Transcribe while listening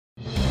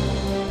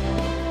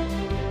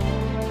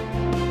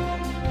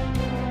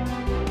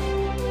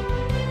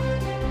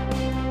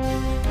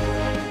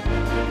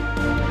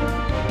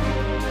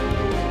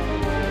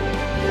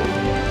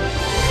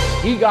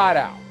he got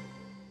out.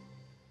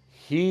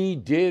 He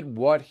did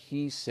what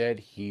he said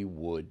he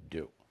would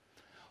do.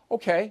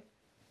 Okay,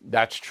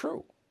 that's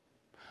true.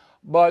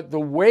 But the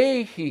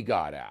way he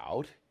got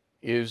out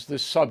is the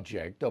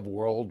subject of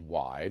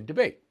worldwide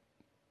debate.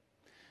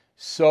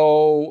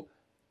 So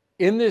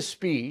in this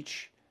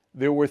speech,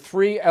 there were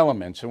three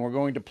elements, and we're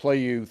going to play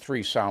you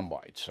three sound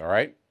bites, all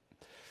right?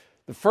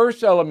 The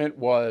first element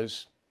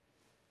was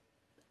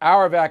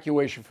our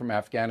evacuation from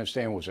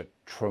Afghanistan was a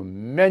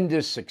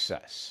tremendous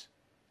success.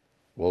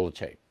 Roll the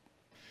tape.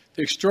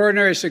 The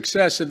extraordinary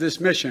success of this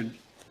mission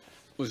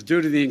was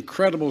due to the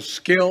incredible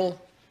skill,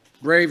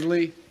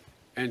 bravery,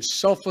 and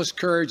selfless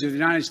courage of the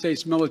United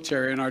States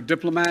military and our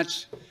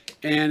diplomats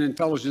and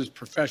intelligence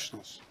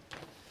professionals.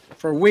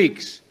 For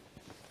weeks,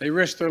 they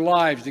risked their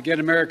lives to get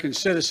American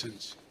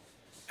citizens,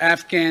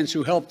 Afghans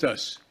who helped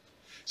us,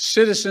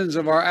 citizens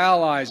of our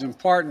allies and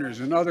partners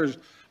and others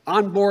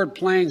on board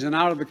planes and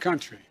out of the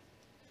country.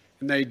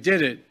 And they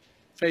did it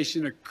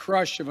facing a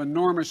crush of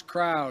enormous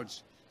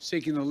crowds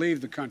seeking to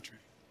leave the country.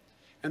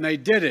 And they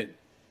did it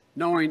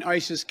knowing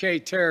ISIS-K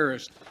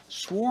terrorists,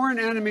 sworn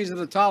enemies of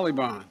the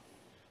Taliban,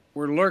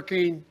 were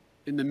lurking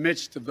in the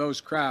midst of those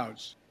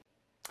crowds.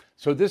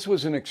 So this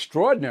was an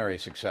extraordinary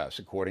success,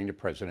 according to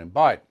President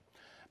Biden,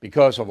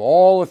 because of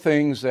all the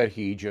things that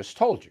he just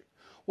told you.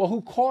 Well,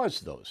 who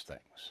caused those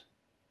things?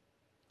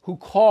 Who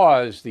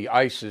caused the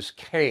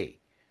ISIS-K?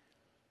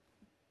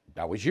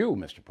 That was you,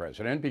 Mr.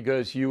 President,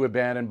 because you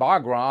abandoned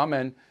Bagram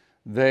and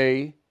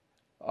they,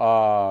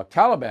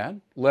 Taliban,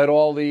 let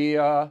all the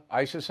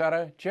ISIS out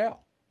of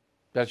jail.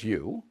 That's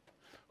you.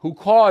 Who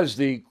caused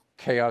the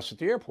chaos at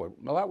the airport?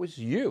 Well, that was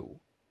you,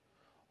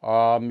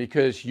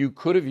 because you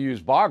could have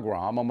used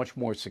Bagram, a much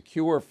more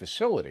secure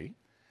facility,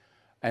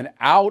 and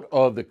out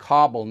of the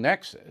Kabul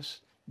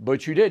nexus,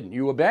 but you didn't.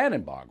 You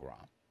abandoned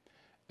Bagram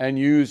and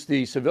used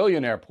the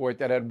civilian airport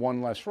that had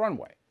one less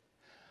runway.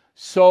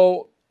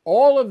 So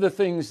all of the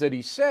things that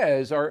he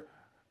says are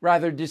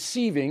rather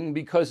deceiving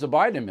because the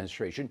Biden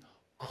administration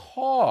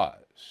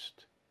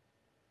caused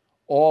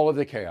all of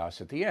the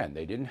chaos at the end.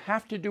 They didn't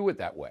have to do it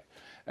that way.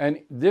 And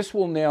this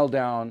will nail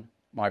down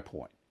my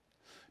point.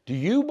 Do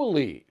you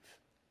believe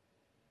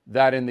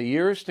that in the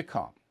years to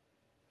come,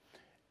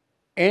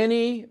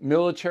 any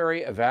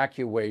military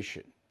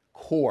evacuation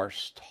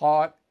course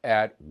taught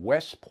at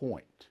West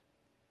Point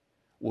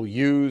will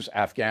use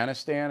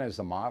Afghanistan as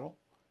the model?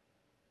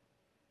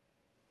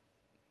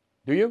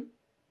 Do you?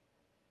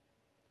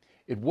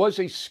 It was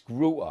a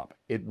screw up.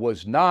 It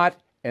was not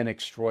an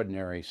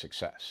extraordinary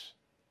success.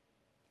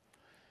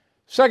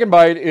 Second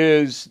bite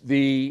is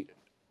the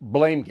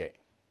blame game.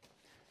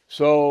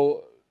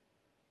 So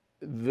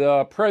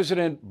the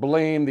president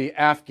blamed the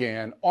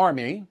Afghan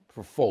army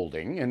for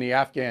folding and the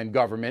Afghan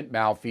government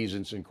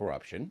malfeasance and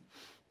corruption.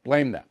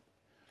 Blamed them.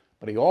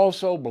 But he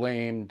also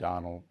blamed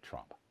Donald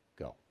Trump.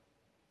 Go.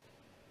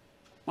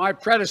 My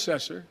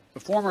predecessor, the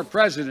former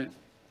president,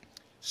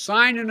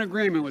 signed an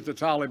agreement with the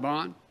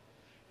Taliban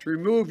to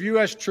remove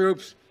U.S.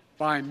 troops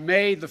by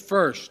May the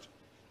 1st,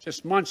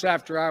 just months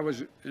after I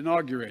was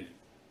inaugurated.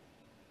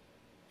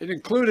 It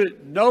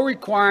included no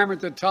requirement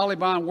that the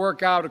Taliban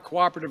work out a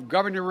cooperative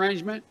governing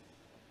arrangement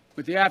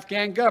with the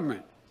Afghan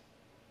government.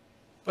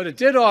 But it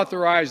did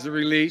authorize the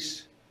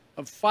release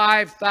of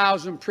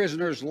 5,000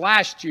 prisoners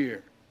last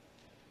year,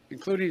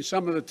 including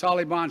some of the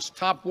Taliban's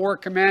top war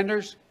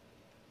commanders,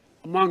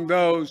 among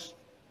those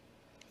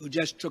who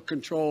just took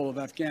control of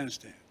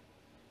Afghanistan.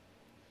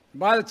 And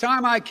by the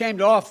time I came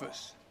to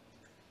office,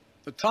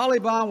 the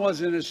Taliban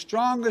was in its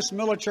strongest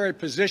military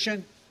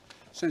position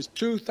since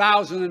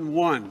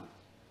 2001,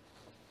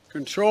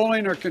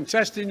 controlling or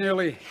contesting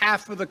nearly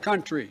half of the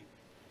country.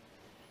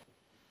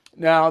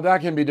 Now,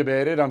 that can be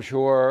debated. I'm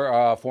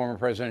sure former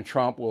President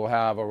Trump will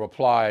have a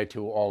reply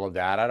to all of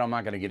that. I'm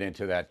not going to get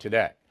into that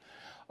today.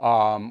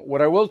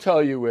 What I will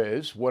tell you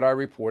is what I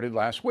reported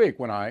last week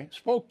when I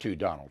spoke to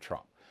Donald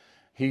Trump.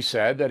 He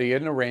said that he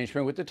had an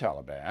arrangement with the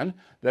Taliban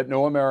that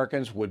no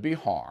Americans would be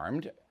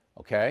harmed.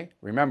 Okay?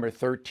 Remember,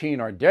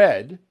 13 are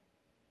dead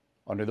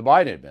under the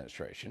Biden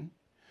administration,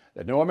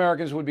 that no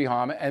Americans would be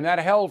harmed, and that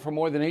held for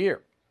more than a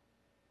year.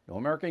 No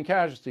American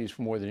casualties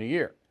for more than a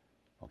year.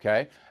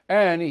 Okay?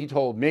 And he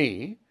told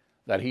me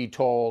that he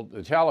told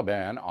the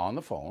Taliban on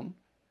the phone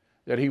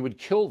that he would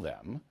kill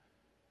them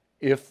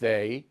if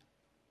they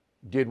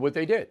did what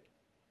they did,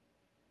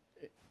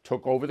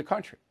 took over the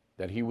country,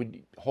 that he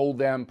would hold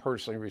them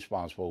personally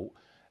responsible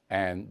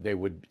and they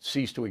would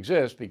cease to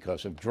exist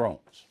because of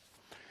drones.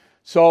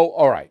 So,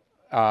 all right,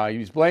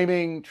 he's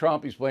blaming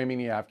Trump, he's blaming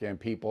the Afghan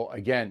people.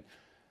 Again,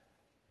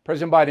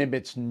 President Biden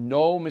admits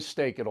no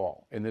mistake at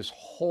all in this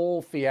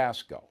whole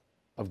fiasco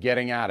of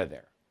getting out of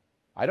there.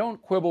 I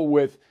don't quibble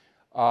with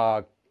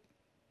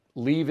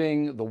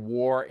leaving the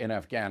war in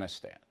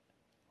Afghanistan,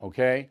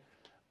 okay?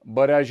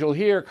 But as you'll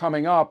hear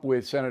coming up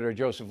with Senator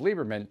Joseph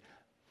Lieberman,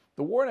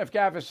 the war in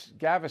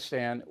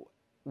Afghanistan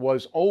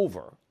was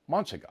over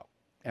months ago,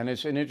 and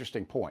it's an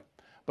interesting point.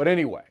 But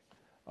anyway,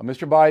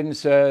 Mr. Biden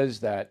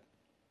says that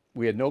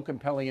we had no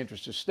compelling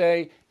interest to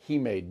stay. He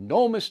made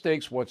no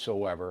mistakes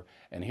whatsoever,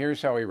 and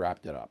here's how he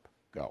wrapped it up.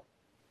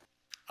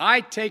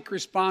 I take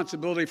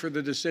responsibility for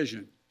the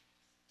decision.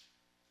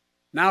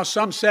 Now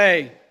some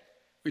say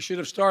we should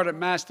have started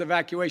mass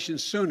evacuation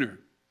sooner.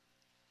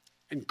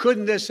 And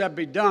couldn't this have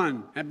been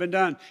done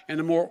in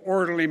a more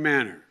orderly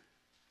manner?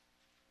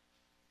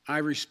 I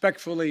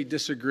respectfully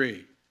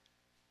disagree.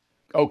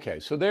 Okay,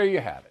 so there you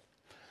have it.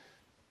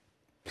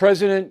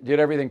 President did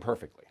everything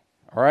perfectly.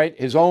 All right.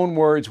 His own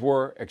words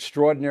were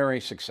extraordinary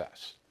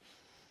success.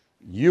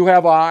 You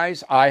have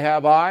eyes. I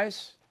have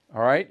eyes.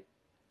 All right.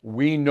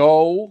 We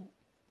know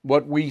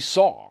what we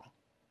saw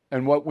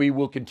and what we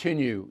will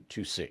continue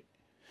to see.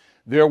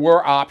 There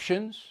were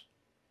options.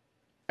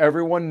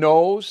 Everyone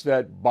knows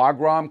that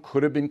Bagram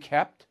could have been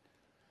kept,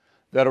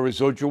 that a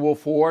residual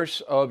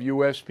force of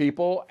U.S.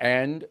 people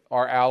and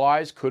our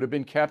allies could have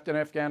been kept in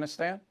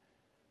Afghanistan.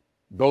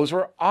 Those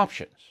are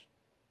options.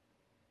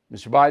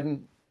 Mr.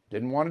 Biden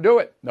didn't want to do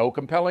it. No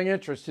compelling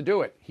interest to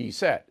do it, he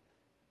said.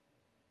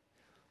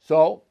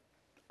 So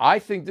I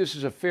think this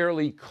is a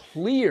fairly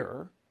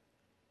clear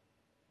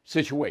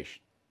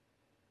situation.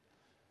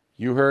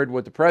 You heard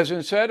what the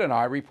president said, and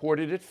I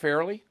reported it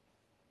fairly.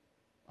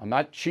 I'm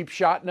not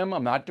cheap-shotting him.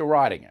 I'm not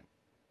deriding him.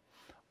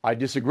 I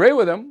disagree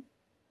with him,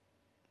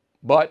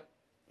 but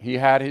he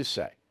had his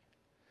say.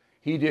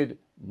 He did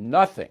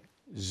nothing,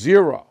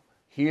 zero.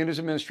 He and his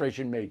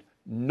administration made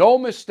no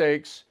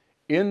mistakes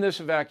in this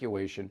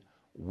evacuation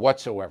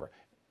whatsoever.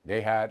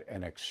 They had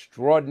an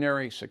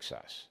extraordinary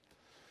success.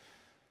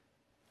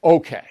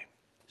 Okay,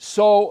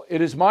 so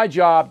it is my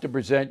job to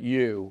present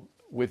you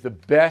with the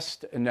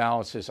best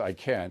analysis I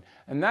can.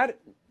 And that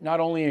not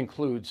only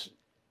includes,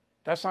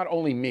 that's not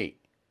only me,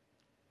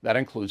 that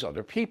includes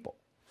other people.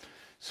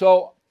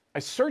 So I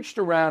searched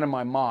around in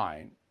my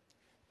mind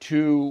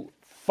to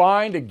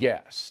find a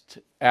guest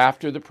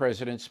after the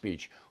president's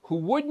speech who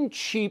wouldn't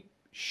cheap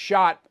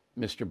shot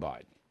Mr.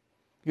 Biden.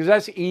 Because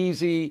that's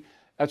easy,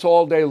 that's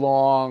all day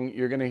long.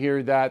 You're going to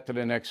hear that for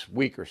the next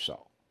week or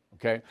so,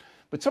 okay?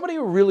 But somebody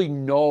who really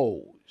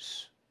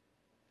knows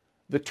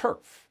the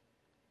turf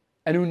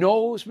and who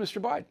knows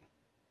Mr. Biden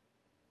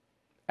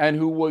and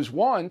who was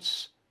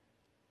once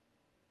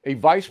a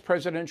vice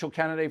presidential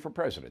candidate for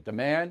president. The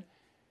man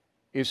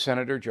is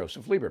Senator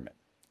Joseph Lieberman.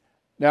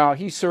 Now,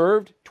 he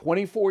served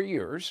 24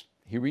 years.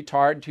 He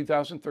retired in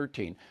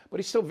 2013, but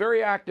he's still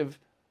very active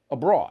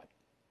abroad,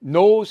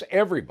 knows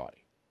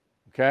everybody,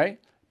 okay?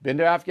 Been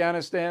to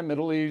Afghanistan,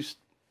 Middle East,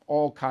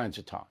 all kinds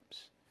of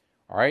times.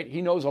 All right?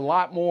 He knows a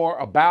lot more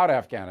about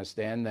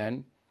Afghanistan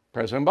than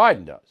President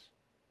Biden does.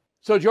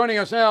 So joining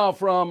us now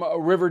from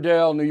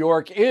Riverdale, New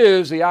York,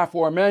 is the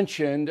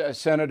aforementioned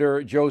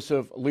Senator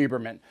Joseph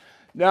Lieberman.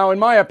 Now, in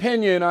my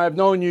opinion, I've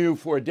known you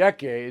for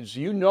decades.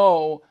 You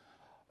know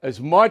as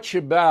much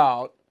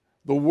about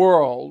the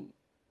world,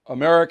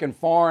 American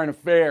foreign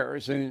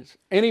affairs, as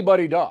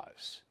anybody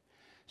does.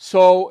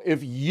 So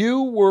if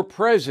you were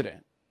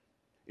president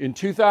in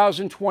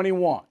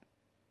 2021,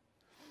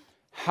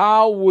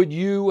 how would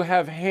you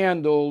have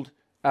handled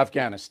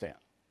Afghanistan?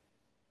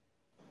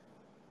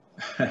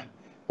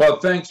 Well,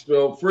 thanks,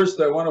 Bill.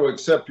 First, I want to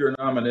accept your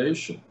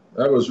nomination.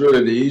 That was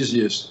really the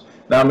easiest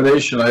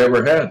nomination I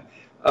ever had.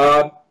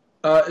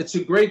 It's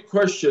a great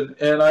question,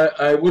 and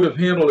I would have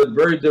handled it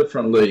very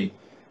differently.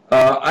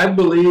 I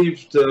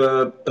believed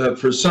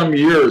for some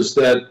years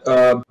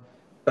that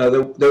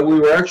we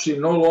were actually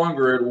no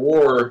longer at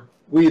war,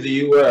 we the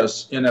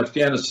U.S., in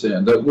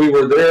Afghanistan, that we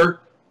were there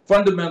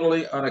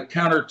fundamentally on a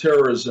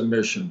counterterrorism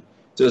mission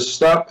to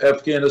stop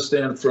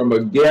Afghanistan from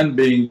again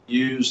being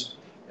used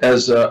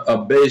as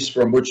a base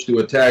from which to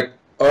attack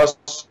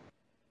us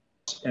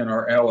and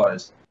our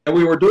allies. And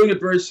we were doing it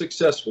very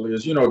successfully,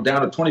 as you know,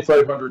 down to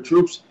 2,500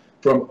 troops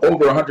from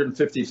over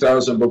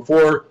 150,000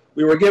 before.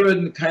 We were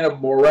given kind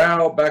of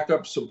morale,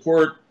 backup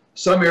support,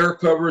 some air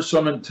cover,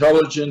 some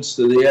intelligence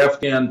to the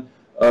Afghan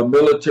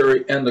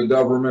military and the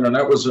government, and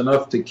that was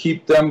enough to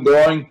keep them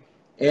going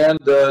and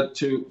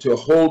to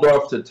hold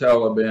off the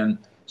Taliban.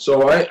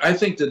 So I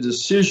think the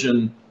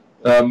decision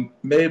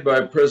made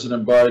by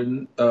President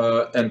Biden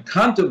and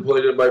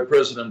contemplated by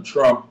President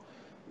Trump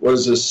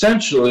was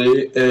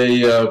essentially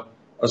a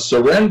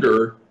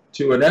surrender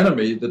to an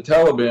enemy, the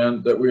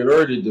Taliban, that we had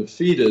already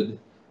defeated,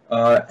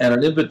 and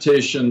an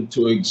invitation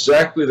to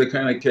exactly the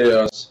kind of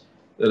chaos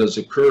that has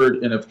occurred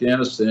in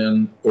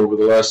Afghanistan over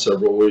the last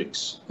several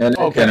weeks. And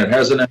it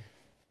hasn't.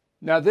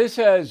 Now, this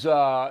has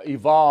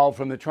evolved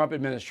from the Trump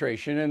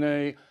administration, and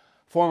the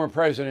former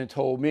president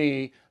told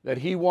me that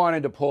he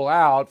wanted to pull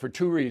out for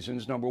two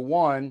reasons. Number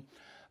one,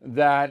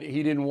 that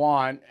he didn't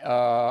want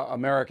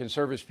American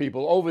service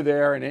people over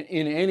there in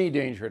any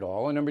danger at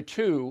all. And number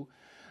two,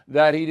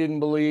 that he didn't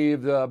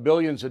believe the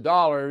billions of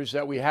dollars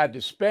that we had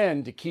to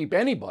spend to keep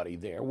anybody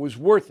there was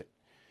worth it,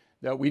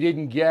 that we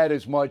didn't get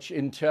as much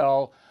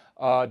intel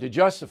to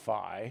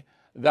justify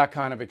that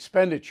kind of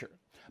expenditure.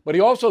 But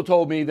he also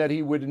told me that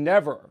he would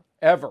never,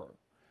 ever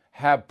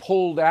have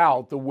pulled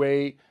out the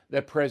way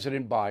that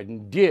President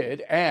Biden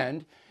did.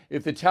 And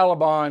if the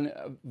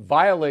Taliban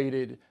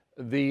violated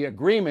the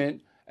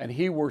agreement and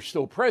he were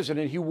still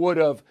president, he would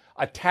have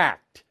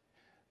attacked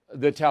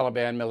the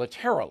Taliban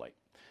militarily.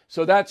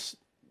 So that's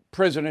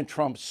President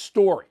Trump's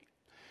story.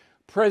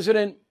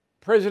 President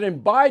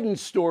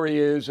Biden's story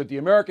is that the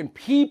American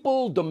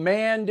people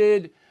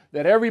demanded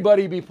that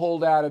everybody be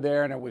pulled out of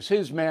there, and it was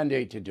his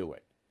mandate to do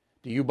it.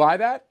 Do you buy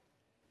that?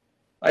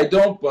 I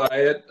don't buy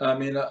it. I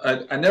mean,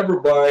 I never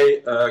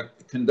buy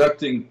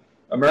conducting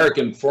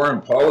American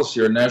foreign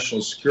policy or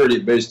national security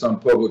based on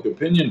public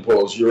opinion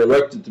polls. You're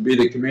elected to be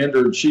the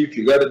commander-in-chief.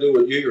 You got to do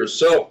what you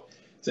yourself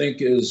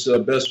think is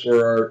best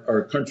for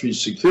our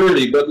country's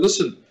security. But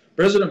listen,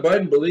 President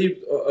Biden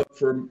believed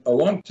for a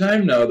long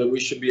time now that we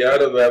should be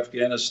out of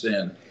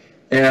Afghanistan.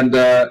 And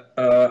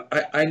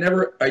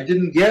I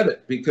didn't get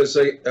it because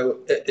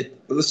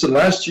listen,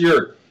 last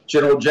year,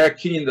 General Jack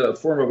Keane, the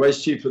former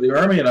vice chief of the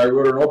Army, and I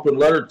wrote an open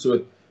letter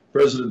to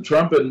President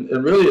Trump, and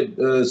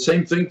really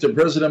same thing to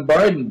President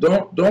Biden.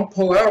 Don't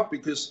pull out,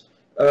 because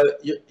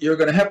you're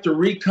going to have to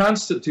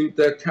reconstitute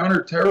that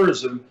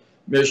counterterrorism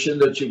mission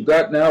that you've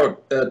got now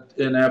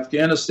in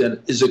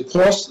Afghanistan. Is it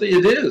costly?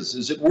 It is.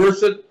 Is it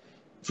worth it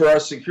for our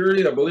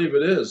security? I believe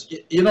it is.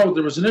 You know,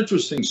 there was an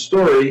interesting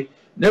story,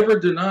 never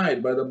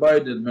denied by the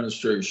Biden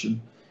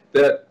administration,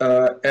 that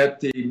at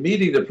the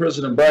meeting that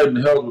President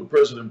Biden held with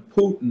President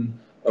Putin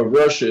of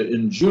Russia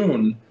in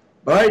June,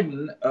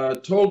 Biden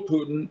told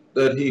Putin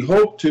that he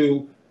hoped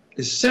to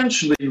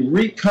essentially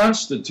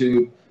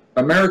reconstitute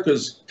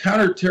America's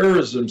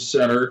counterterrorism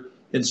center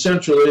in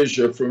Central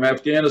Asia from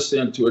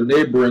Afghanistan to a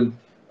neighboring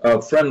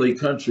friendly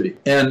country.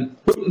 And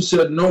Putin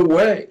said, no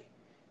way.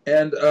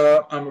 And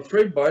I'm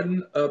afraid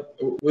Biden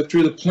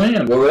withdrew the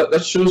plan. Well,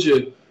 that shows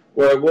you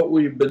why what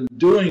we've been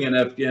doing in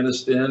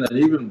Afghanistan, and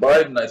even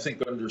Biden, I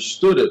think,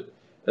 understood it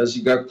as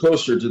he got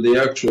closer to the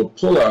actual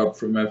pullout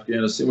from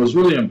Afghanistan, was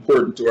really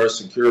important to our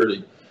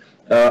security.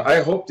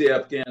 I hope the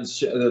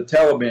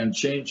Taliban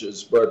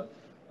changes, but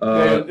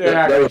they're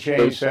not going to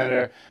change,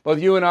 Senator. Both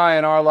you and I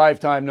in our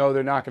lifetime know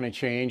they're not going to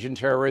change, and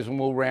terrorism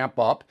will ramp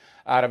up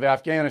out of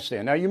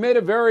Afghanistan. Now, you made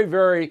a very,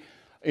 very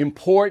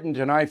important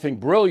and I think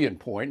brilliant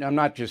point, and I'm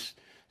not just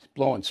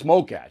blowing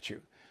smoke at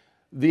you.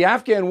 The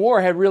Afghan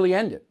war had really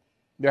ended.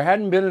 There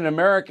hadn't been an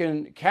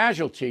American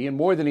casualty in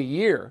more than a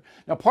year.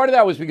 Now, part of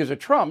that was because of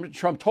Trump.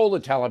 Trump told the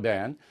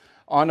Taliban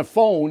on the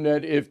phone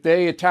that if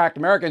they attacked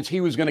Americans,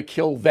 he was going to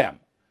kill them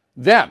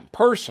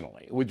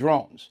personally with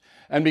drones.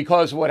 And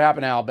because of what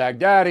happened to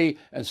al-Baghdadi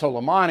and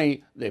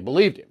Soleimani, they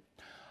believed him.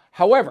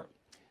 However,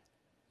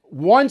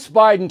 once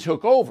Biden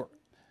took over,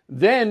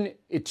 then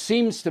it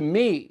seems to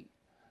me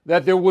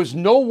that there was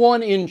no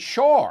one in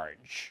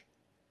charge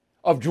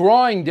of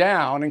drawing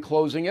down and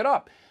closing it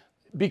up,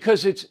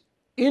 because it's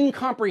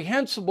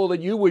incomprehensible that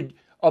you would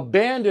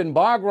abandon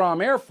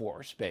Bagram Air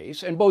Force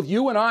Base, and both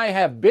you and I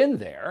have been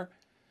there.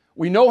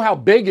 We know how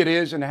big it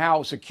is and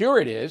how secure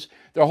it is.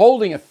 They're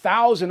holding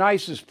 1,000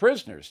 ISIS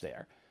prisoners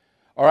there,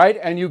 all right?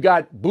 And you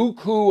got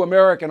buku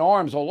American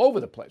arms all over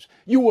the place.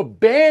 You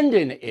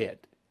abandon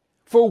it.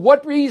 For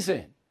what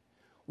reason?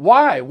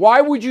 Why?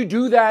 Why would you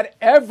do that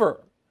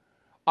ever?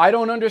 I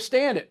don't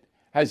understand it.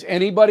 Has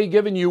anybody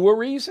given you a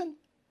reason?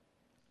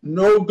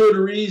 No good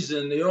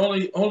reason. The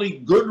only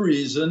good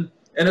reason,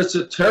 and it's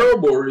a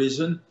terrible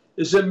reason,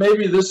 is that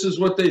maybe this is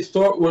what they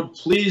thought would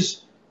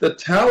please the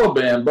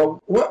Taliban. But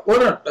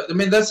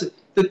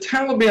the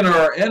Taliban are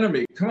our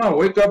enemy. Come on,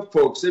 wake up,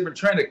 folks. They've been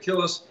trying to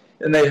kill us,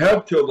 and they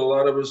have killed a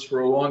lot of us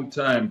for a long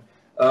time.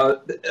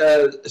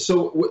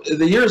 So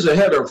the years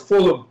ahead are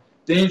full of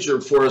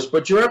danger for us.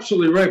 But you're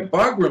absolutely right.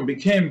 Bagram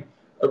became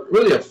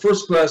really a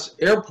first-class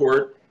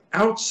airport.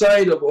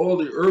 Outside of all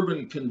the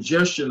urban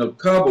congestion of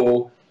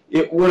Kabul,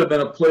 it would have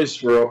been a place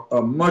for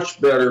a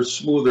much better,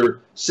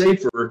 smoother,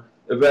 safer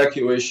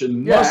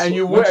evacuation. Yeah, and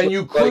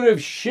you could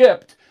have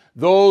shipped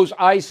those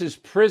ISIS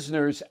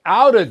prisoners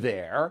out of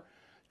there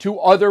to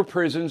other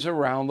prisons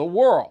around the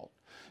world.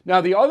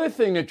 Now, the other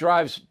thing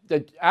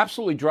that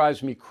absolutely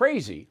drives me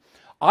crazy,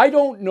 I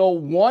don't know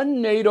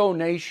one NATO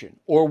nation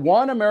or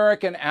one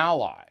American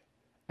ally,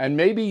 and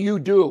maybe you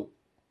do,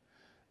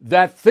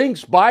 that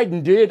thinks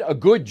Biden did a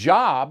good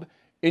job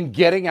in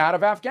getting out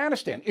of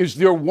Afghanistan. Is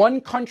there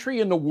one country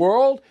in the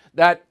world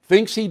that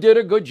thinks he did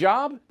a good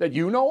job that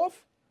you know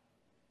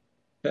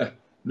of?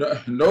 No,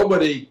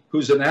 nobody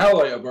who's an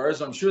ally of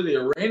ours. I'm sure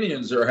the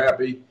Iranians are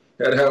happy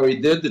at how he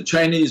did. The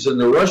Chinese and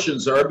the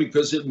Russians are,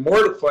 because it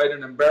mortified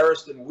and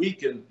embarrassed and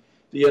weakened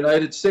the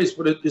United States.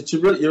 But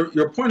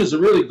your point is a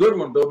really good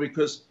one, Bill,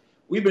 because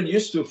we've been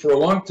used to for a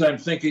long time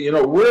thinking, you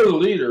know, we're the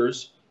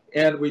leaders,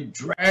 and we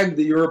drag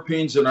the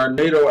Europeans and our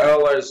NATO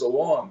allies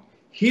along.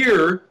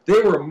 Here, they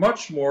were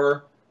much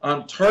more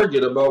on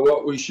target about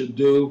what we should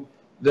do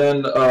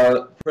than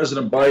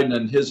President Biden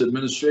and his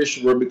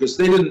administration were, because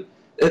they didn't,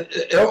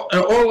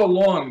 all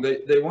along,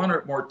 they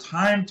wanted more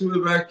time to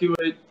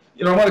evacuate.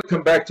 You know, I want to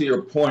come back to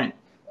your point.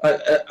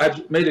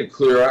 I've made it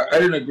clear, I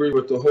didn't agree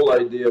with the whole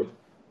idea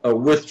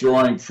of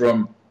withdrawing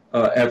from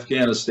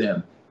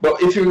Afghanistan.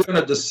 But if you're going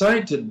to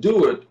decide to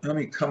do it, I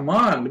mean, come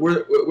on,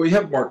 we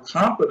have more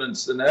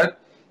competence than that.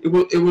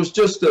 It was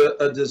just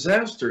a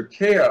disaster,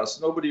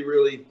 chaos. Nobody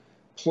really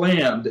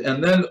planned.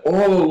 And then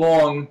all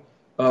along,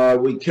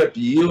 we kept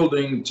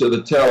yielding to the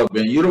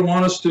Taliban. You don't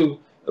want us to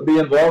be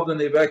involved in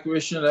the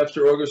evacuation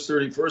after August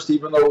 31st,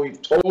 even though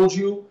we've told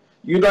you,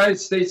 United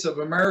States of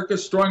America,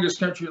 strongest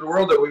country in the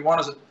world, that we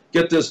want to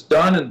get this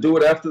done and do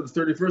it after the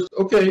 31st?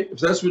 Okay, if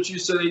that's what you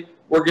say,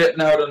 we're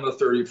getting out on the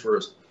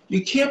 31st.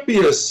 You can't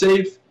be a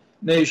safe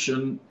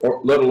nation,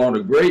 or let alone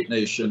a great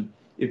nation,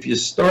 if you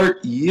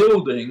start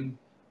yielding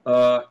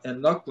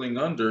and knuckling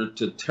under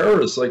to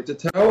terrorists like the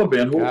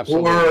Taliban,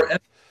 who are and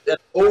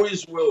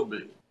always will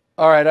be.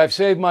 All right, I've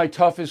saved my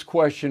toughest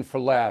question for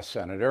last,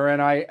 Senator,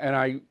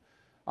 and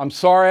I'm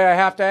sorry I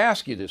have to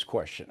ask you this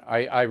question.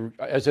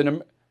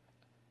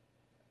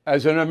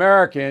 As an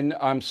American,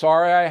 I'm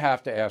sorry I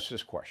have to ask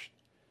this question.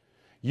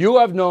 You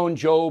have known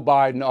Joe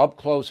Biden up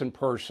close and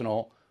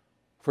personal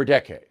for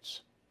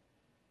decades.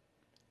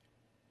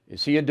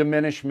 Is he a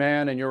diminished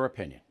man, in your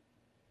opinion?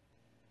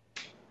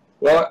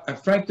 Well,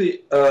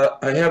 frankly,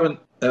 I haven't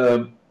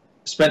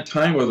spent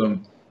time with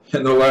him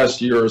in the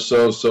last year or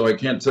so, so I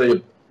can't tell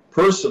you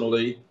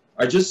personally.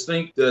 I just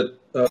think that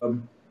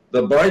the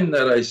Biden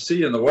that I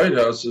see in the White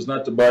House is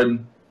not the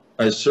Biden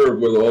I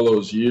served with all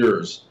those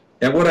years.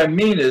 And what I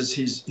mean is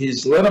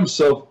he's let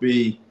himself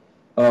be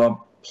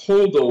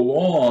pulled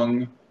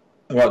along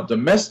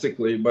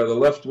domestically by the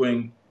left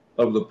wing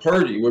of the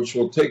party, which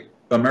will take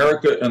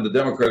America and the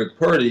Democratic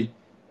Party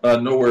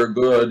nowhere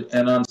good.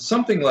 And on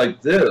something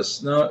like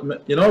this, now,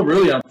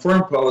 really on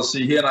foreign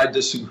policy, he and I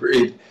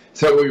disagreed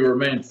that we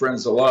remained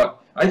friends a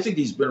lot. I think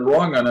he's been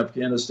wrong on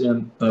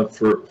Afghanistan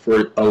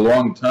for a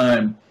long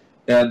time.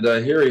 And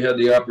here he had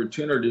the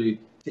opportunity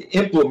to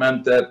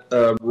implement that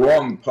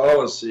wrong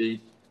policy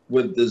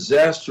with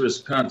disastrous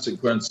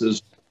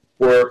consequences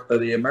for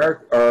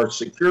our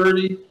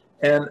security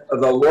and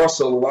the loss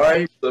of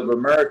lives of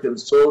American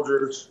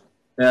soldiers,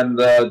 and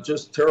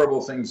just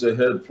terrible things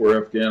ahead for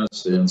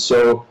Afghanistan.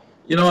 So,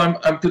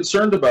 I'm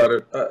concerned about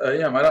it. I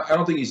am. I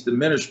don't think he's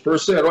diminished per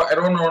se. I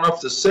don't know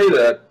enough to say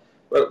that,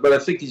 but I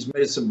think he's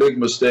made some big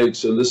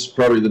mistakes, and this is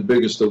probably the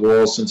biggest of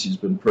all since he's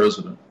been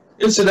president.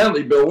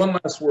 Incidentally, Bill, one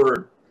last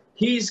word.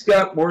 He's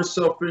got more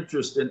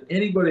self-interest than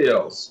anybody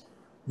else.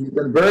 He's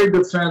been very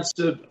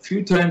defensive, a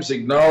few times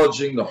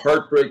acknowledging the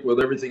heartbreak with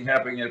everything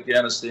happening in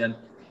Afghanistan.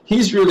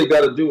 He's really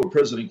got to do what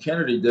President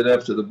Kennedy did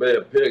after the Bay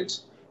of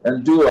Pigs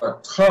and do a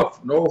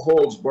tough,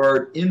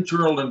 no-holds-barred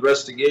internal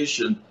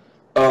investigation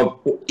of,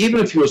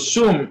 even if you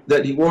assume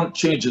that he won't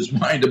change his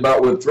mind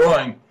about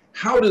withdrawing,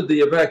 how did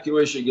the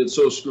evacuation get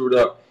so screwed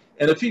up?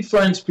 And if he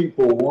finds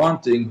people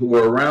wanting who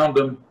are around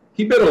him,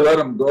 he better let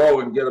them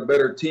go and get a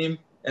better team,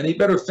 and he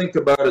better think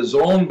about his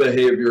own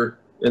behavior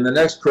in the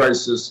next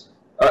crisis.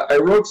 I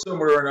wrote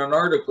somewhere in an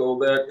article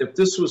that if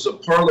this was a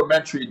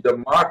parliamentary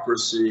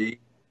democracy,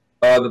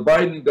 the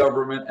Biden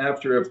government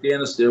after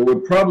Afghanistan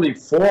would probably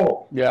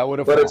fall. Yeah, it would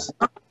have fallen. But it's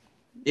not.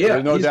 Yeah,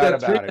 there's no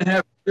doubt about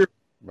it.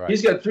 Right.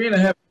 He's got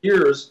 3.5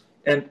 years,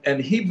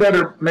 and he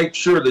better make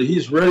sure that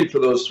he's ready for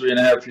those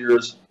 3.5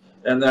 years,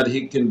 and that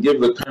he can give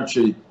the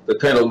country the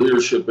kind of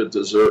leadership it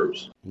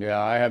deserves. Yeah,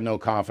 I have no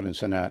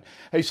confidence in that.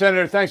 Hey,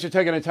 Senator, thanks for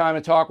taking the time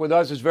to talk with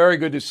us. It's very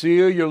good to see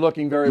you. You're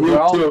looking very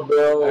well. You too,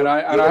 Bill. And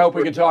I hope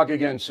we can talk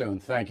again soon.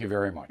 Thank you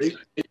very much. Me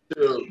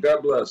too.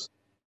 God bless.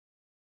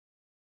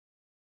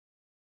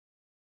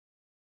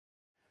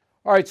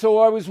 All right, so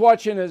I was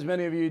watching, as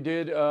many of you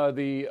did,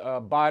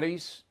 the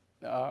bodies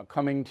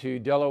coming to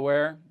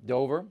Delaware,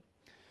 Dover,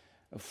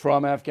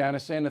 from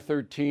Afghanistan, the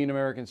 13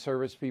 American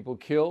service people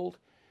killed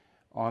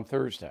on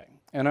Thursday.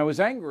 And I was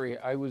angry.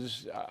 I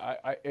was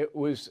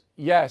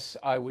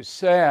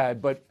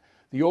sad, but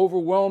the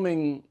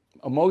overwhelming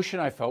emotion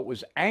I felt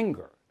was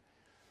anger,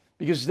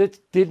 because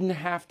that didn't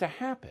have to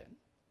happen.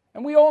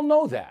 And we all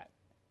know that.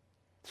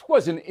 This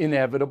wasn't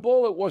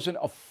inevitable. It wasn't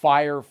a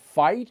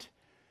firefight.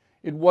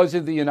 It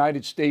wasn't the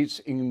United States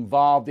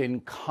involved in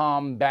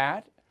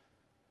combat.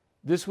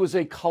 This was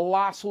a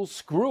colossal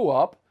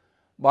screw-up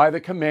by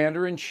the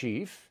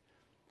commander-in-chief,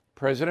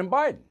 President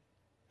Biden.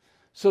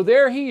 So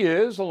there he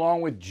is,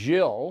 along with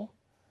Jill,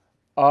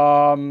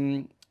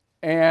 and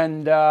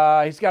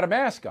he's got a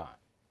mask on.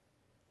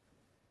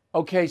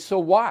 Okay, so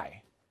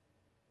why?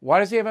 Why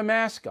does he have a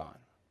mask on?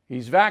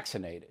 He's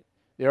vaccinated.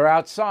 They're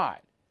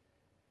outside.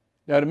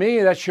 Now, to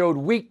me, that showed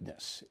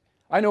weakness.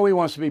 I know he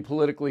wants to be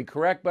politically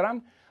correct, but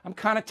I'm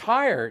kind of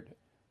tired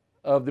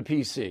of the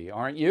PC,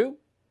 aren't you?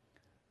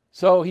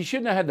 So he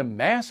shouldn't have had the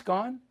mask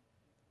on.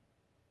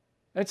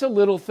 It's a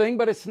little thing,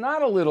 but it's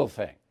not a little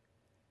thing.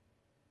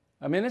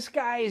 I mean, this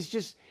guy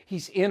is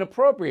he's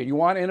inappropriate. You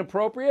want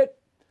inappropriate?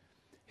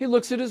 He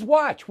looks at his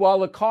watch while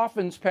the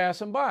coffin's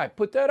passing by.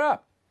 Put that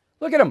up.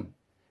 Look at him.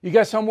 You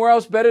got somewhere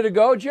else better to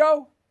go,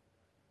 Joe?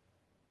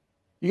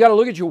 You got to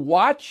look at your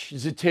watch?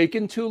 Is it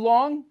taking too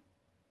long?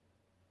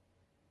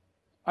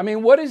 I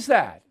mean, what is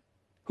that?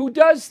 Who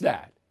does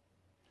that?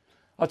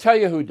 I'll tell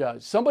you who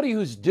does. Somebody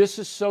who's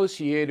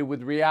disassociated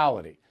with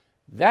reality.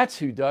 That's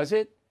who does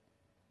it.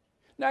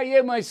 Now,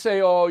 you might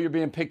say, oh, you're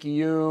being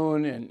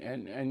picayune,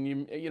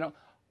 and you know,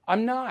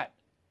 I'm not.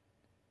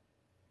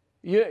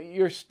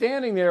 You're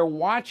standing there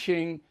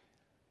watching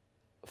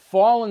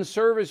fallen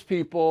service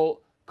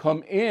people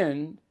come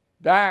in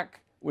back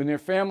when their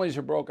families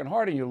are broken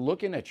hearted, and you're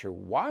looking at your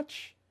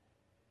watch?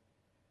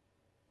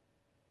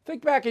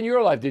 Think back in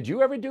your life. Did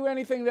you ever do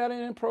anything that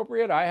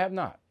inappropriate? I have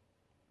not.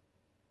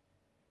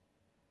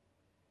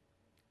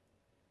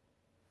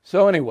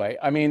 So anyway,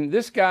 I mean,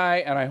 this guy,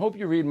 and I hope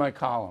you read my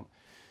column.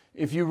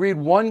 If you read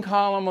one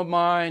column of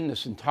mine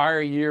this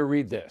entire year,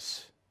 read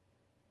this.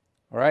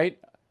 All right?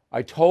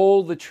 I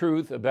told the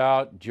truth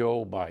about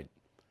Joe Biden.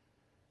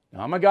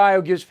 Now, I'm a guy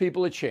who gives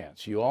people a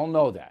chance. You all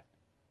know that.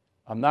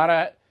 I'm not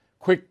a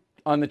quick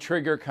on the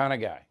trigger kind of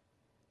guy.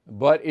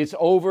 But it's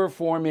over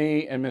for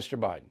me and Mr.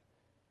 Biden.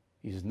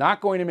 He's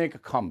not going to make a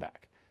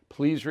comeback.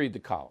 Please read the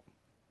column.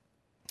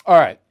 All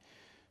right.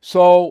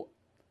 So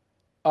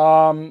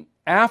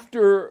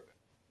after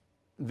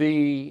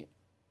the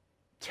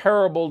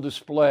terrible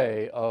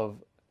display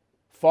of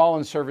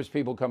fallen service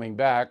people coming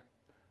back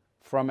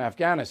from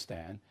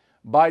Afghanistan,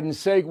 Biden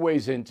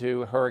segues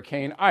into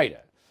Hurricane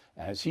Ida,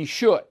 as he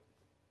should.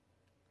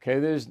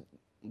 Okay,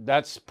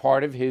 that's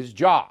part of his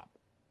job.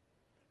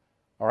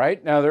 All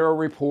right, now there are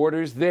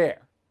reporters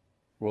there.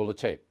 Roll the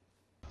tape.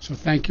 So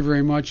thank you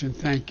very much, and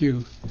thank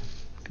you,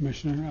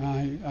 Commissioner.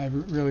 I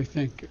really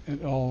think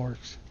it all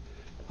works.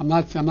 I'm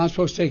not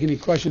supposed to take any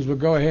questions, but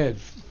go ahead.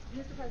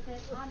 Mr.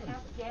 President, on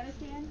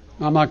Afghanistan?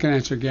 I'm not going to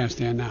answer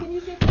Afghanistan now. Can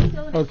you get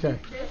facilities Okay.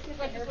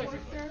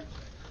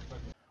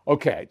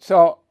 Okay,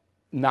 so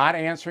not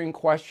answering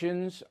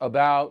questions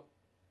about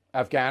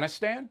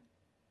Afghanistan?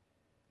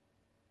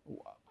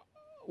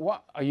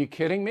 What? Are you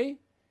kidding me?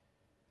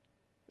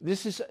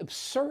 This is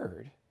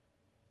absurd.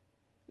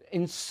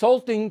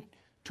 Insulting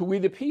to we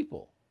the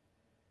people.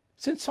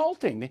 It's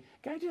insulting. The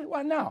guy just,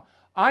 well, now,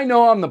 I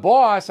know I'm the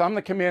boss, I'm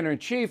the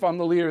commander-in-chief, I'm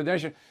the leader of the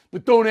nation,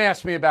 but don't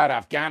ask me about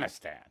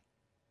Afghanistan.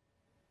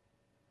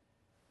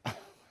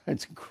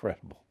 It's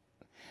incredible.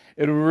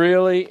 It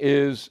really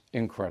is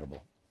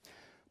incredible.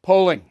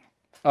 Polling.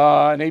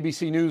 An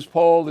ABC News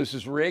poll. This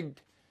is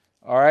rigged.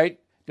 All right.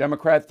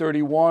 Democrat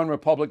 31,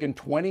 Republican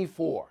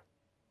 24.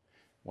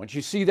 Once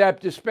you see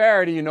that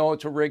disparity, you know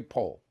it's a rigged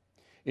poll.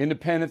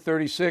 Independent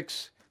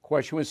 36.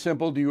 Question was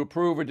simple. Do you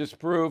approve or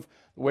disapprove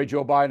the way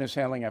Joe Biden is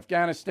handling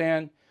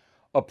Afghanistan?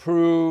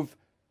 Approve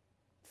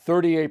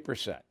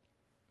 38%.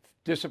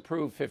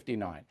 Disapprove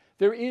 59%.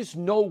 There is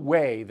no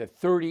way that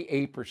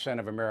 38%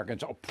 of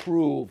Americans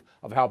approve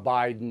of how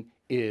Biden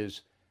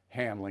is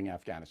handling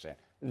Afghanistan.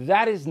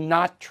 That is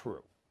not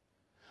true.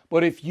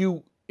 But if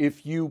you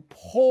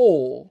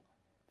poll,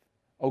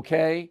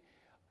 okay,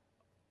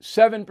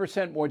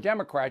 7% more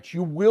Democrats,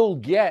 you will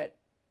get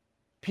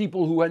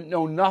people who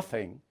know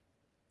nothing,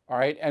 all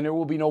right, and there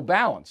will be no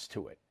balance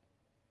to it.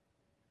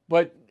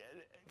 But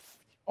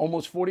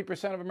almost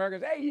 40% of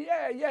Americans, hey,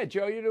 yeah,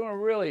 Joe, you're doing a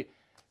really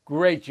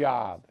great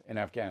job in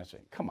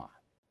Afghanistan. Come on.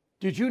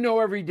 Did you know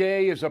every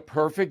day is a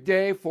perfect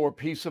day for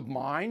peace of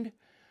mind?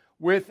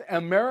 With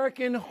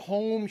American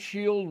Home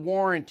Shield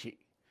Warranty,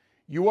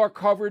 you are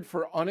covered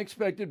for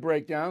unexpected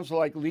breakdowns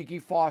like leaky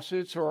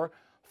faucets or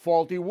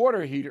faulty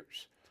water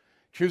heaters.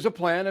 Choose a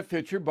plan that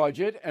fits your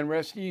budget and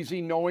rest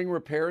easy knowing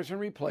repairs and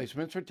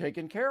replacements are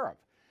taken care of.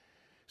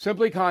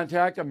 Simply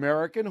contact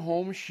American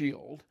Home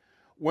Shield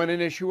when an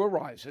issue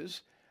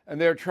arises,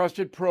 and their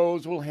trusted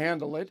pros will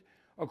handle it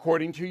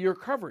according to your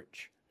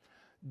coverage.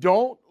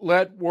 Don't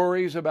let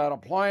worries about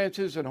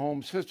appliances and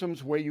home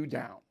systems weigh you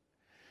down.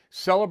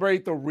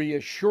 Celebrate the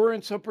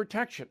reassurance of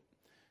protection.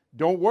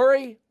 Don't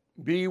worry,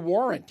 be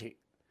warranty.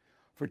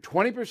 For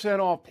 20%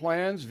 off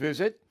plans,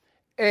 visit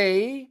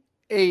ahs.com/bill.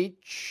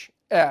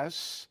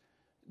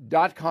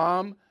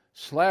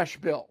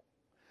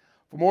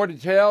 For more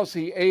details,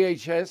 see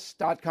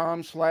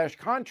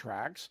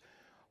ahs.com/contracts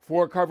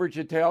for coverage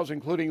details,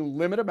 including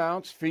limit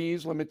amounts,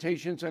 fees,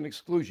 limitations, and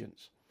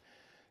exclusions.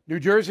 New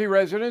Jersey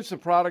residents, the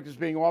product is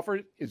being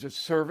offered is a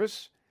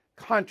service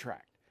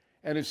contract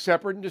and is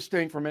separate and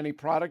distinct from any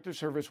product or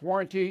service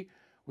warranty,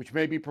 which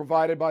may be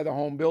provided by the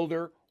home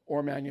builder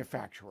or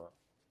manufacturer. All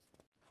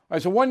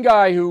right, so one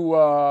guy who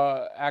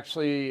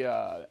actually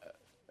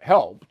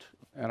helped,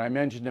 and I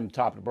mentioned him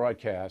top of the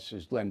broadcast,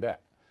 is Glenn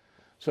Beck.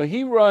 So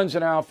he runs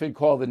an outfit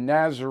called the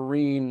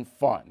Nazarene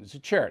Fund. It's a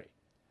charity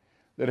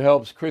that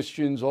helps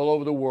Christians all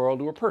over the world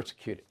who are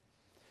persecuted.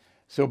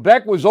 So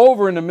Beck was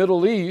over in the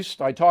Middle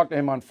East. I talked to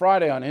him on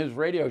Friday on his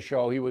radio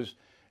show. He was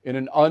in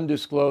an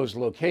undisclosed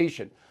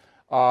location.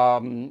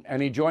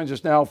 And he joins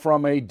us now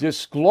from a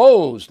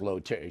disclosed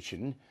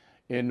location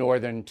in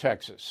northern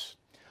Texas.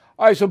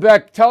 All right, so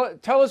Beck, tell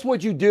us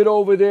what you did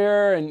over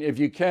there, and if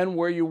you can,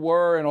 where you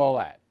were and all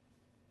that.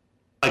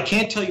 I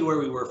can't tell you where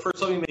we were.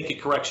 First, let me make a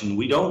correction.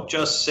 We don't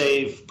just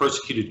save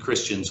persecuted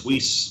Christians. We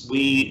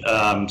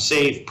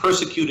save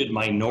persecuted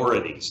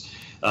minorities.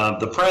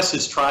 The press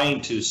is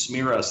trying to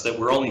smear us that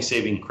we're only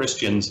saving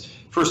Christians.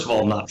 First of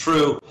all, not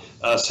true.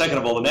 Second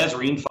of all, the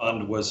Nazarene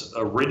Fund was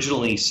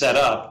originally set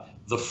up.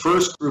 The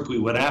first group we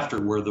went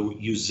after were the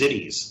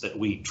Yazidis that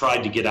we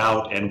tried to get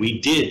out, and we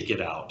did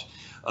get out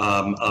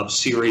of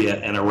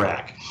Syria and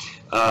Iraq.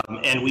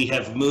 And we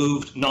have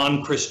moved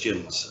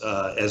non-Christians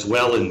as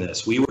well in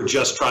this. We were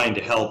just trying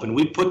to help, and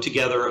we put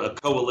together a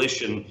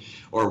coalition,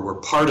 or we're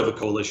part of a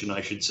coalition,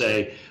 I should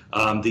say,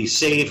 the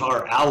Save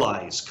Our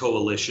Allies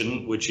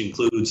Coalition, which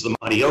includes the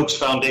Mighty Oaks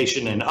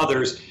Foundation and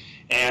others,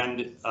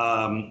 and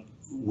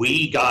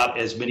we got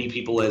as many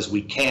people as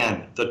we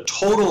can. The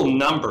total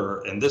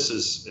number, and this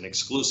is an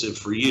exclusive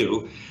for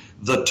you,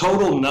 the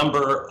total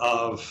number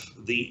of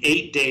the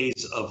 8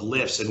 days of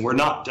lifts, and we're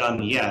not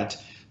done yet,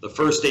 the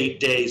first 8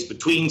 days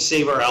between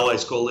Save Our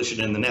Allies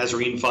Coalition and the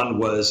Nazarene Fund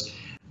was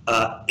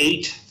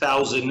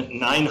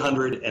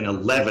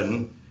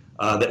 8,911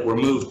 that were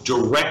moved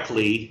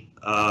directly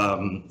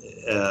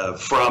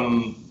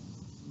from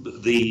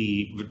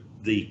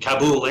the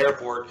Kabul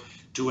airport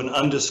to an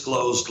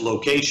undisclosed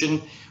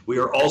location. We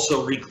are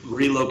also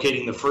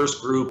relocating the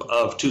first group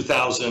of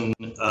 2,000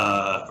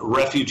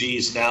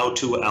 refugees now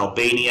to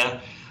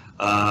Albania.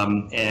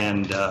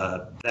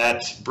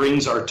 That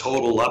brings our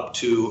total up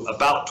to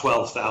about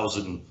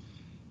 12,000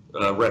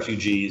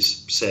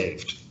 refugees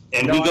saved.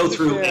 And we go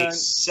through a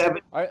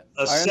seven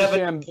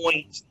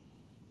point.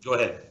 Go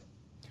ahead.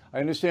 I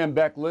understand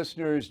Beck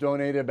listeners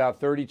donated about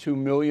 $32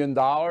 million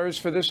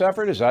for this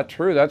effort. Is that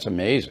true? That's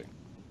amazing.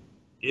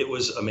 It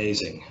was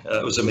amazing.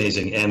 It was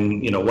amazing.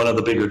 And, you know, one of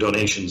the bigger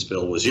donations,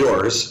 Bill, was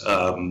yours,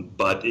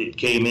 but it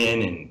came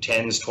in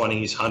tens,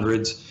 20s,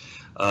 hundreds.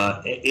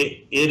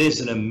 It is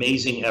an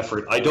amazing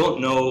effort. I don't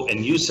know,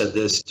 and you said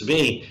this to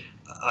me,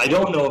 I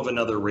don't know of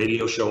another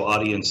radio show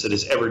audience that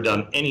has ever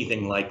done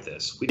anything like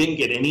this. We didn't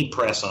get any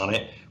press on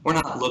it. We're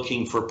not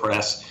looking for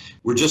press.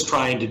 We're just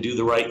trying to do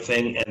the right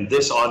thing, and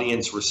this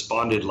audience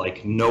responded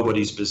like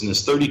nobody's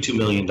business. $32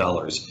 million.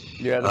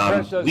 Yeah, the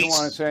press doesn't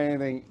want to say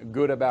anything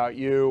good about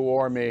you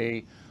or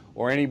me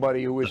or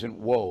anybody who isn't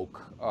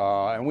woke,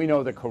 and we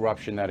know the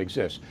corruption that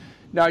exists.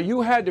 Now,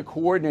 you had to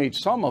coordinate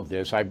some of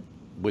this, I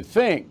would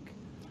think,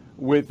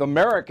 with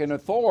American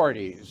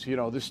authorities, you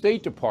know, the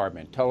State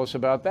Department. Tell us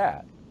about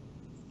that.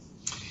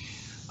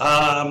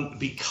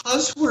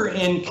 Because we're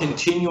in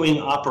continuing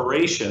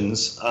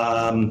operations,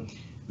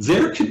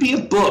 there could be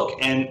a book,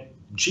 and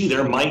gee,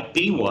 there might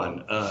be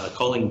one,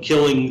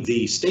 Killing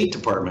the State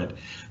Department.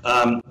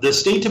 The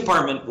State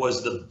Department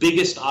was the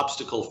biggest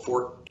obstacle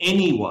for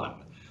anyone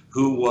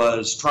who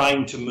was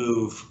trying to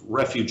move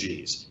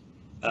refugees.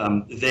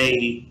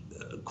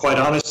 Quite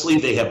honestly,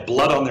 they have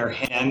blood on their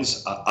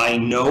hands. I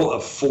know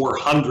of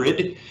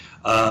 400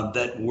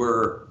 that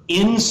were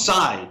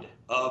inside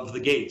of the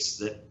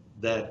gates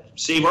that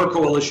Save Our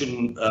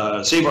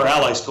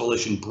Allies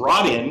Coalition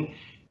brought in,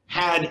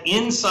 had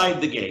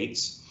inside the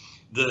gates.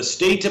 The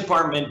State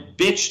Department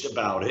bitched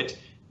about it.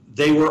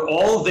 They were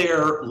all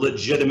there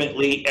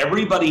legitimately.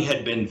 Everybody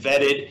had been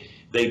vetted.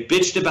 They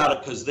bitched about it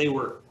because they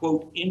were,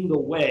 quote, in the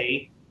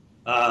way.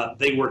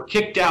 They were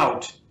kicked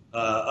out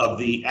of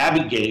the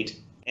Abbey Gate.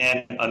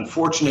 And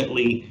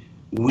unfortunately,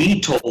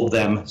 we told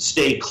them,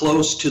 stay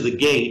close to the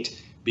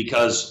gate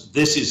because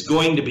this is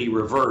going to be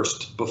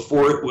reversed.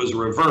 Before it was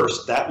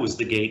reversed, that was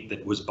the gate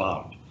that was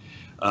bombed.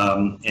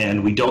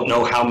 And we don't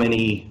know how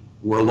many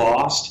were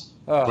lost,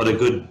 but a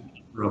good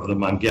number of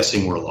them, I'm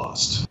guessing, were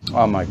lost.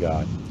 Oh, my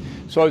God.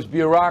 So it's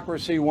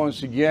bureaucracy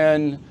once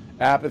again,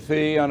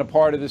 apathy on the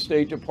part of the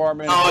State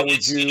Department? How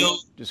would you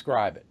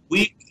describe it?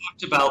 We've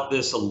talked about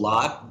this a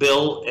lot,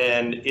 Bill,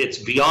 and it's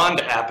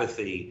beyond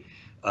apathy.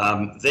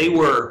 They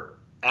were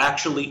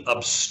actually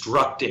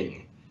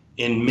obstructing,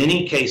 in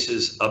many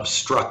cases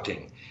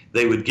obstructing.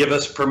 They would give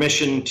us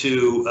permission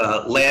to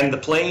land the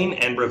plane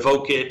and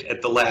revoke it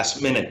at the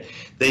last minute.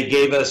 They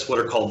gave us what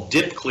are called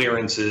dip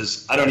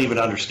clearances. I don't even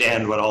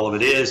understand what all of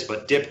it is,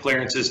 but dip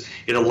clearances,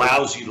 it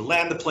allows you to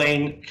land the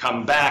plane,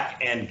 come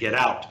back, and get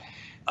out.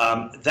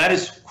 That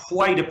is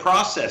quite a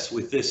process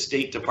with this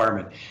State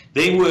Department.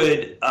 They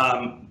would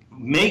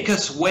make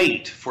us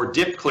wait for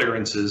dip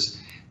clearances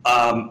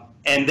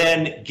and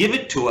then give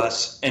it to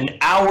us an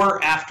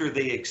hour after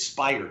they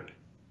expired.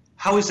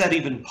 How is that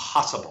even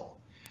possible?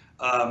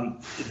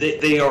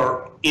 They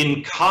are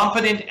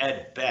incompetent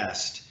at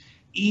best,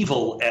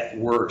 evil at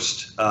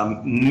worst.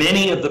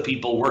 Many of the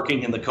people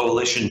working in the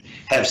coalition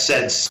have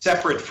said,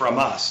 separate from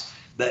us,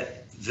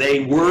 that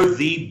they were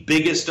the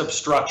biggest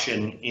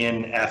obstruction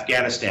in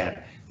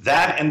Afghanistan.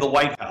 That and the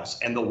White House.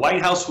 And the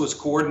White House was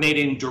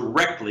coordinating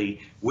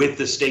directly with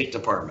the State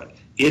Department.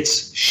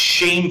 It's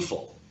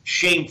shameful,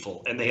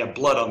 shameful, and they have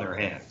blood on their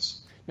hands.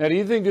 Now, do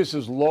you think this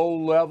is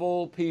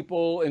low-level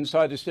people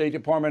inside the State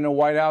Department and the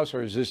White House,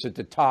 or is this at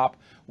the top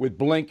with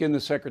Blinken, the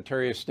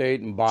Secretary of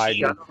State, and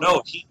Biden? I don't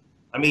know.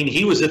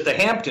 He was at the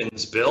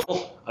Hamptons,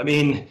 Bill. I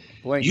mean,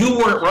 Blinken. You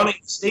weren't running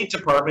the State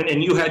Department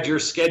and you had your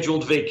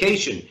scheduled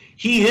vacation.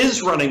 He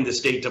is running the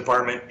State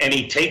Department and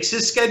he takes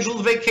his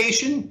scheduled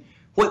vacation?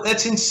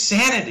 That's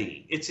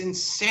insanity. It's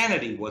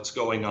insanity what's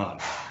going on.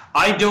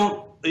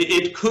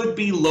 It could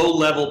be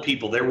low-level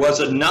people. There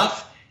was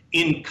enough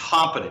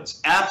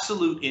incompetence,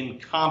 absolute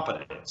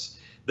incompetence,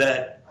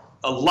 that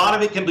a lot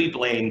of it can be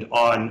blamed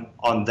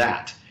on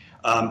that.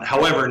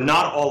 However,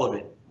 not all of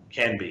it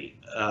can be.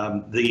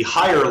 the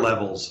higher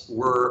levels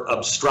were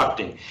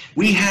obstructing.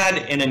 We had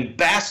an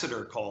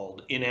ambassador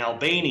called in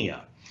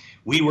Albania.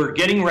 We were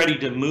getting ready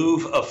to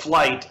move a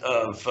flight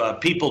of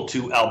people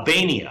to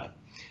Albania.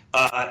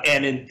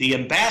 The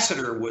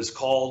ambassador was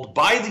called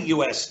by the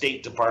U.S.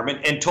 State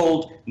Department and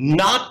told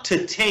not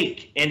to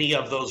take any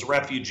of those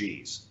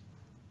refugees.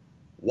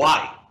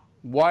 Why?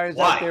 Why is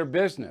that their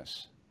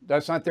business?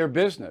 That's not their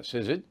business,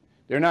 is it?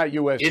 They're not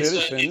U.S.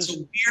 citizens. It's a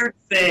weird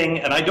thing,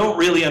 and I don't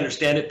really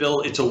understand it,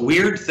 Bill. It's a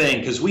weird thing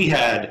because we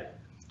had,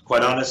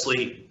 quite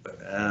honestly,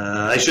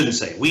 I shouldn't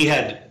say, we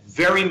had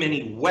very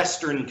many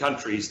Western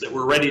countries that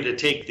were ready to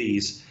take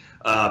these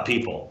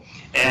people.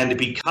 And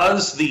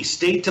because the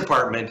State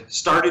Department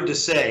started to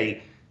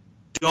say,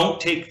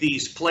 don't take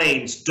these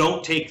planes,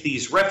 don't take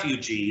these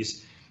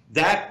refugees,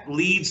 that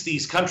leads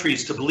these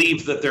countries to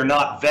believe that they're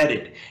not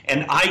vetted.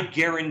 And I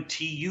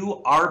guarantee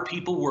you our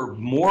people were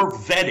more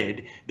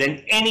vetted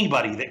than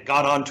anybody that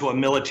got onto a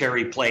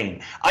military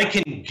plane. I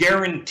can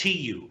guarantee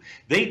you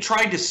they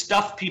tried to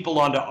stuff people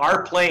onto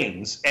our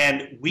planes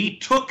and we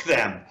took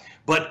them,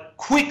 but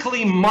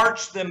quickly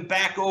marched them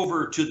back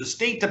over to the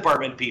State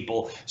Department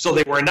people so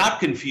they were not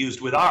confused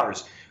with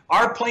ours.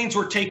 Our planes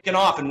were taken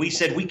off and we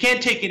said, we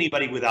can't take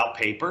anybody without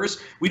papers.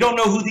 We don't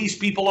know who these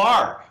people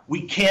are.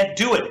 We can't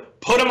do it.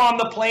 Put them on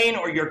the plane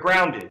or you're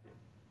grounded.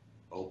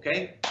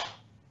 Okay.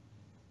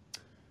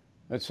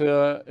 It's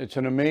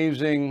an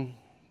amazing,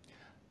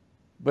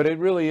 but it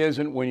really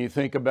isn't when you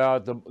think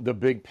about the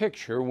big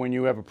picture, when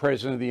you have a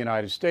president of the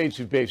United States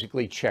who's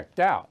basically checked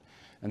out.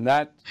 And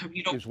that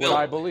is what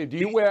I believe. Do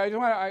you,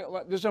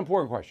 this is an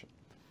important question.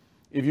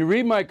 If you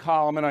read my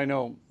column, and I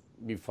know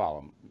you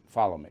follow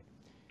me.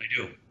 I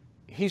do.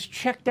 He's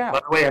checked out. By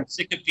the way, I'm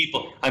sick of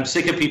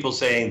people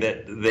saying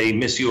that they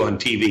miss you on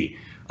TV.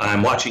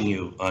 I'm watching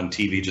you on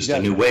TV, just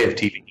a new way of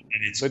TV.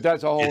 And but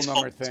that's a whole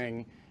nother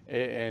thing,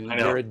 and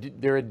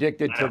they're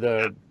addicted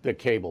to the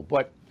cable.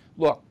 But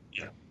look,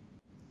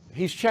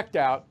 he's checked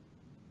out,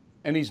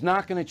 and he's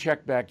not going to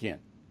check back in.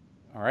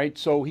 All right,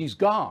 so he's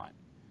gone.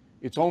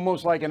 It's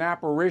almost like an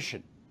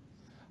apparition.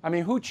 I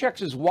mean, who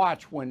checks his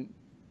watch when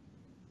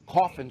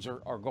coffins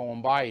are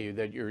going by you?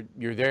 That you're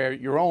there,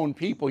 your own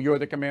people. You're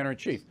the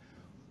commander-in-chief.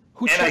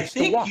 Who checks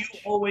the watch?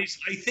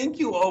 I think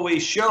you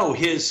always show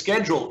his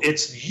schedule.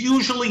 It's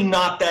usually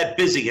not that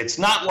busy. It's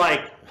not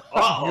like,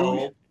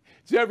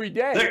 it's every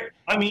day.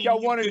 You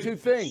got one or two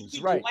things,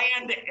 right?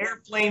 Land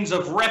airplanes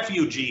of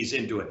refugees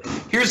into it.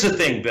 Here's the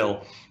thing,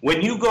 Bill.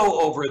 When you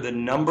go over the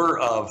number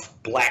of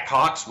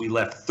Blackhawks, we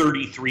left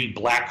 33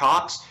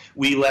 Blackhawks.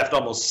 We left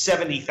almost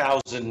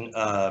 70,000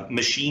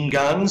 machine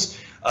guns.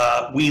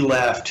 We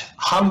left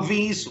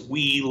Humvees.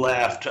 We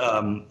left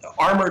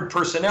armored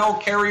personnel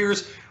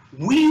carriers.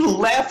 We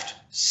left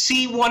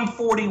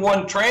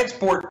C-141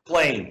 transport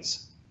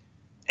planes,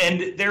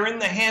 and they're in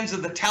the hands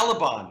of the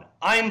Taliban.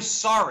 I'm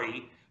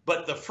sorry,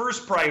 but the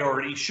first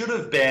priority should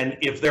have been,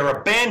 if they're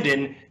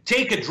abandoned,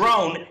 take a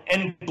drone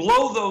and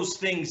blow those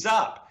things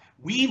up.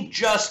 We've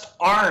just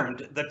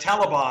armed the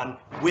Taliban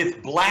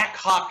with Black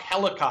Hawk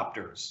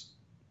helicopters.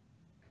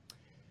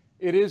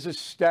 It is a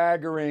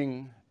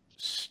staggering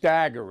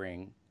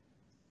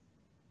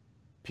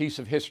piece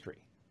of history.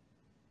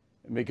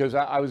 Because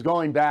I was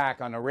going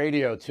back on the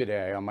radio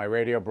today, on my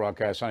radio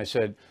broadcast, and I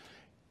said,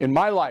 in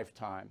my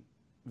lifetime,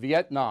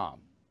 Vietnam,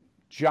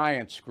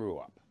 giant screw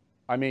up.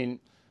 I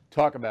mean,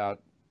 talk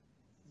about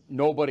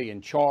nobody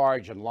in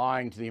charge and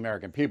lying to the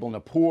American people, and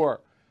the poor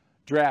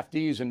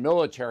draftees and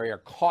military are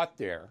caught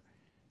there,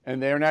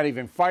 and they're not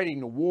even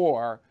fighting the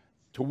war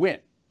to win.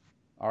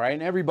 All right,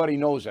 and everybody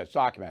knows that's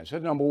documented. So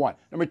that's number one.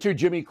 Number two,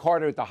 Jimmy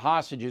Carter at the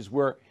hostages,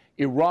 where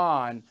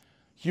Iran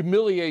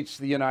humiliates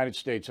the United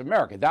States of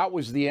America. That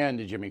was the end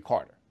of Jimmy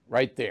Carter,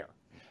 right there.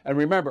 And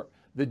remember,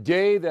 the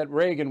day that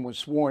Reagan was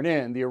sworn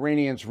in, the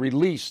Iranians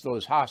released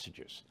those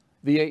hostages,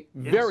 the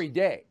very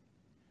day,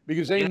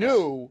 because they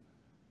knew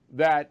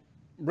that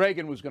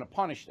Reagan was going to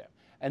punish them.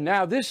 And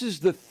now this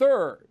is the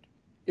third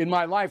in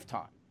my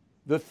lifetime,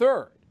 the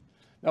third.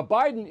 Now,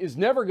 Biden is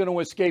never going to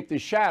escape the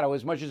shadow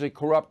as much as a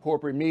corrupt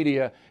corporate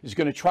media is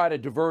going to try to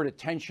divert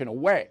attention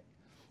away.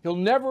 He'll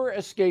never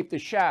escape the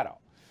shadow.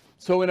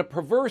 So in a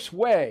perverse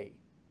way,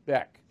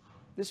 Beck,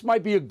 this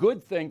might be a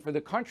good thing for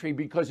the country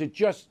because it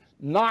just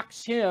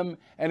knocks him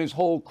and his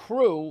whole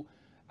crew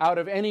out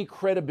of any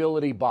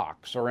credibility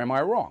box. Or am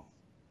I wrong?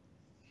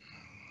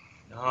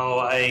 No,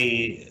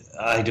 I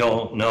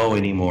don't know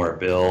anymore,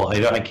 Bill.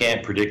 I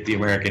can't predict the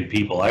American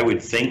people. I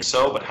would think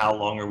so, but how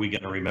long are we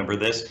going to remember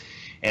this?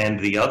 And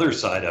the other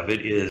side of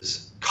it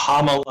is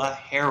Kamala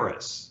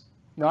Harris.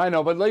 No, I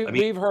know, but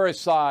leave her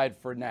aside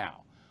for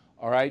now,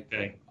 all right?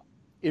 Okay.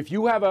 If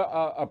you have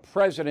a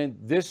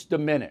president this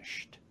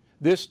diminished,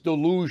 this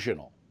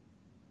delusional,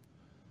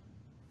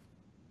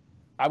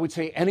 I would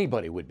say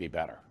anybody would be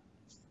better.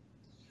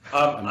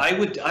 I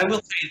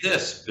will say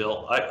this,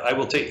 Bill. I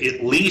will say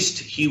at least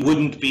he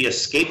wouldn't be a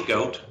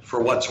scapegoat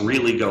for what's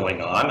really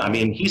going on. I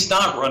mean, he's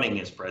not running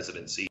his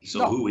presidency,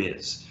 so who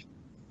is?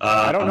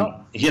 I don't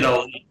know. You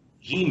know,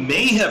 he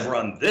may have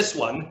run this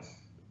one,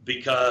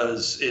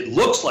 because it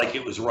looks like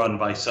it was run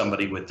by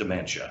somebody with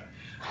dementia.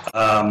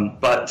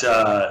 But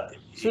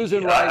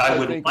Susan Rice, I I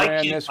would think, like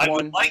ran it, this I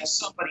one. would like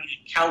somebody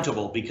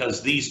accountable,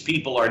 because these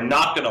people are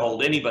not going to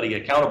hold anybody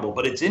accountable.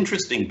 But it's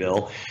interesting,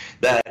 Bill,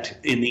 that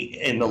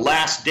in the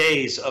last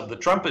days of the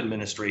Trump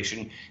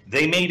administration,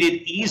 they made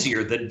it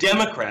easier. The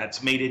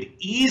Democrats made it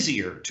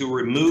easier to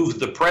remove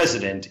the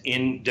president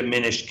in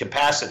diminished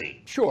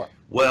capacity. Sure.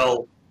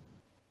 Well,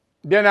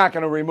 they're not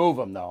going to remove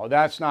him, though.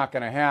 That's not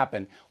going to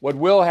happen. What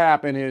will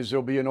happen is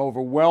there'll be an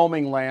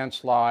overwhelming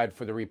landslide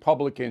for the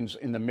Republicans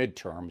in the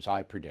midterms,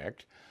 I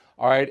predict.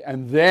 All right.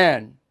 And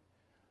then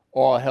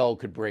all hell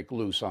could break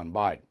loose on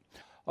Biden.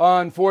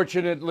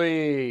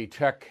 Unfortunately,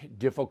 tech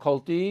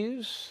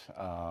difficulties,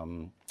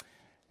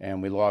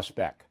 and we lost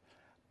Beck.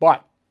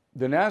 But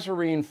the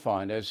Nazarene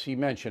Fund, as he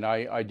mentioned,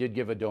 I did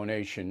give a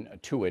donation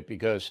to it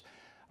because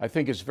I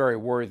think it's very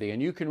worthy.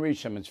 And you can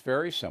reach them. It's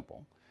very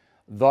simple.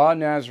 The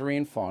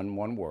Nazarene Fund,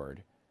 one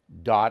word,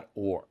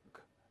 .org.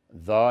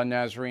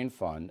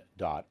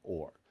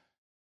 TheNazareneFund.org.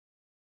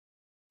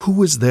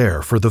 Who is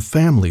there for the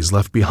families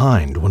left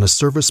behind when a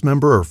service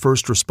member or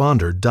first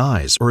responder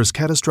dies or is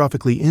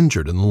catastrophically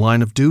injured in the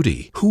line of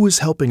duty? Who is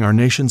helping our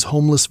nation's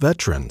homeless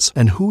veterans?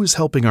 And who is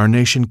helping our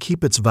nation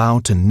keep its vow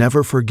to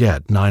never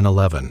forget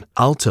 9/11?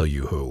 I'll tell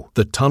you who.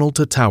 The Tunnel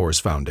to Towers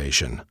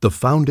Foundation. The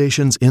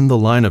foundation's In the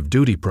Line of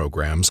Duty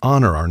programs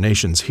honor our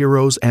nation's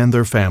heroes and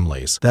their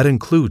families. That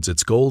includes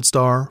its Gold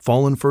Star,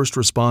 Fallen First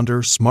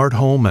Responder, Smart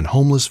Home, and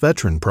Homeless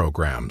Veteran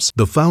programs.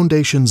 The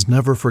foundation's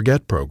Never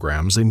Forget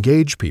programs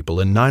engage people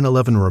in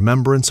 9/11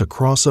 remembrance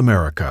across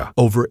America.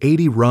 Over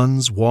 80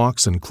 runs,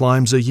 walks, and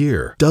climbs a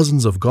year,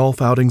 dozens of golf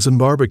outings and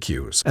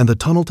barbecues, and the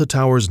Tunnel to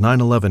Towers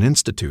 9/11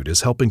 Institute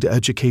is helping to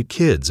educate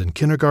kids in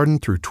kindergarten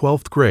through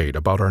 12th grade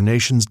about our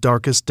nation's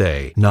darkest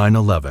day,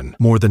 9/11.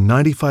 More than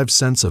 95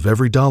 cents of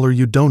every dollar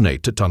you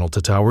donate to Tunnel to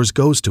Towers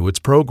goes to its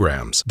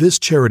programs. This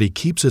charity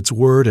keeps its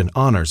word and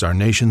honors our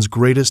nation's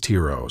greatest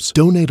heroes.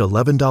 Donate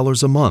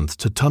 $11 a month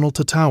to Tunnel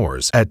to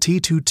Towers at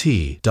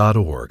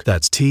T2T.org.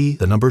 That's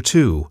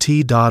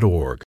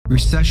T2T.org.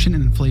 Recession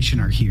and inflation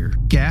are here.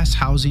 Gas,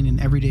 housing, and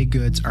everyday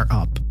goods are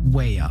up,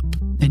 way up.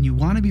 And you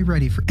want to be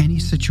ready for any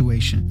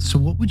situation. So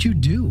what would you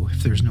do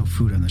if there's no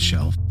food on the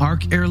shelf?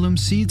 ARC Heirloom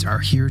Seeds are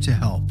here to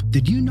help.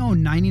 Did you know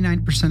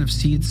 99% of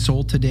seeds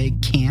sold today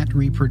can't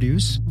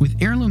reproduce? With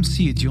Heirloom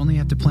Seeds, you only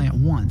have to plant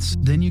once.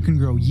 Then you can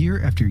grow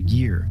year after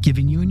year,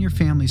 giving you and your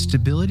family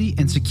stability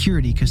and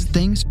security because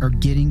things are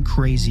getting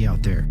crazy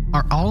out there.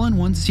 Our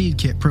all-in-one seed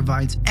kit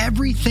provides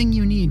everything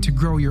you need to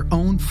grow your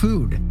own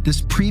food.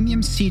 This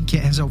premium seed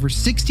kit has over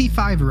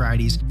 65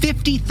 varieties,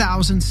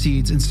 50,000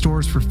 seeds, and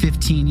stores for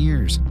 15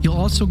 years. You'll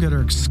also get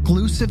our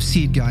exclusive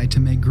seed guide to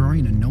make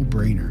growing a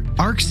no-brainer.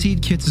 ARC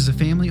Seed Kits is a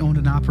family-owned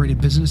and operated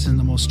business and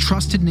the most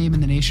trusted name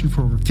in the nation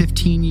for over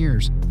 15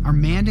 years. Our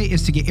mandate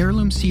is to get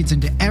heirloom seeds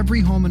into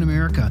every home in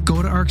America.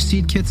 Go to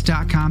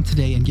arcseedkits.com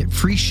today and get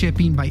free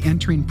shipping by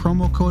entering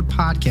promo code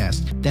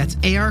podcast. That's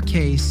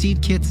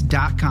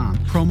ARKseedkits.com,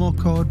 promo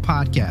code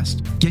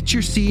podcast. Get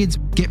your seeds,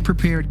 get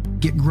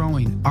prepared, get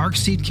growing.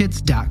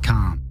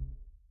 arcseedkits.com.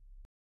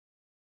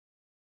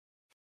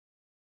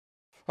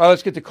 All right,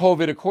 let's get to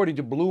COVID. According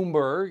to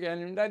Bloomberg,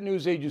 and that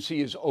news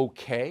agency is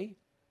okay,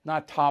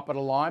 not top of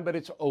the line, but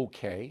it's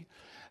okay.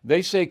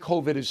 They say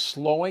COVID is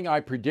slowing.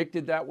 I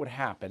predicted that would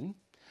happen,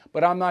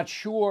 but I'm not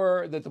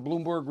sure that the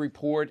Bloomberg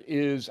report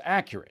is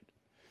accurate.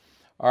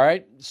 All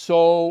right,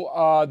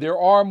 so there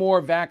are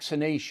more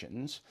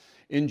vaccinations.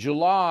 In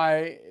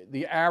July,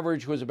 the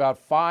average was about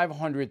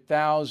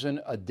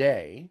 500,000 a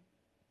day,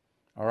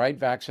 all right,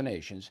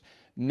 vaccinations.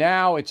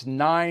 Now it's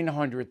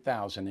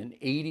 900,000, an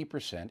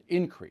 80%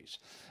 increase.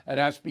 And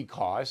that's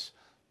because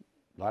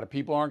a lot of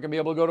people aren't going to be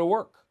able to go to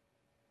work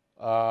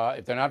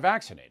if they're not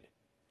vaccinated.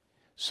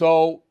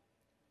 So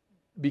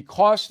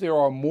because there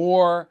are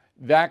more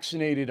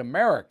vaccinated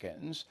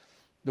Americans,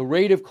 the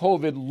rate of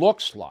COVID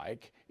looks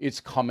like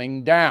it's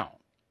coming down.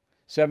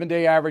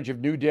 7-day average of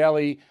new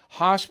daily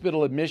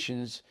hospital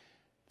admissions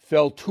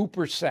fell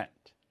 2%,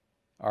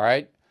 all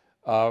right,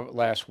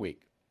 last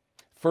week.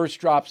 First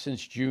drop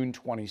since June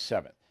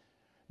 27th.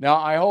 Now,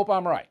 I hope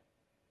I'm right.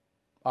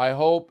 I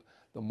hope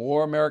the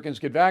more Americans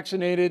get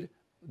vaccinated,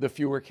 the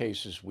fewer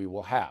cases we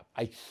will have.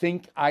 I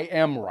think I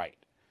am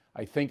right.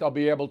 I think I'll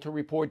be able to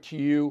report to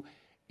you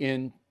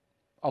in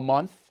a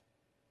month,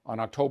 on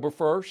October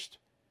 1st,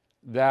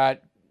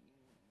 that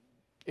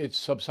it's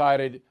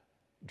subsided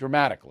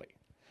dramatically.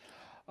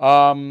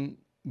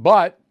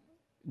 But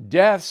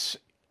deaths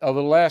over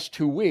the last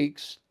 2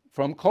 weeks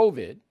from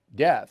COVID,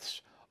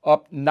 deaths,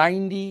 up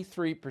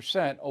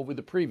 93% over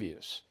the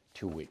previous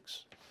 2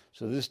 weeks.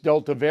 So this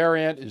Delta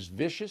variant is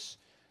vicious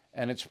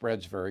and it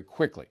spreads very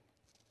quickly.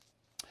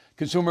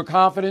 Consumer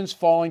confidence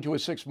falling to a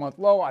 6-month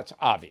low, that's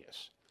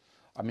obvious.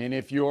 I mean,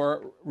 if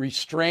you're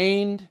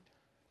restrained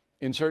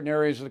in certain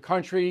areas of the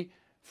country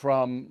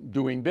from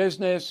doing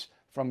business,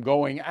 from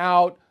going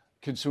out,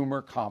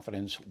 consumer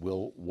confidence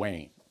will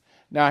wane.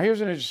 Now, here's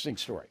an interesting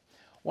story.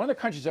 One of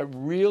the countries that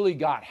really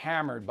got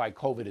hammered by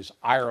COVID is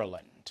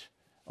Ireland.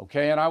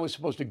 Okay, and I was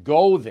supposed to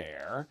go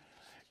there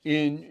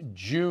in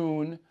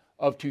June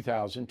of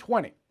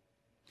 2020.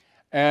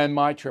 And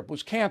my trip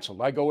was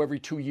canceled. I go every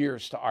 2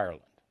 years to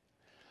Ireland.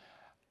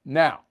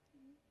 Now,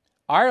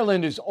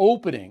 Ireland is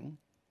opening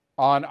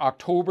on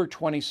October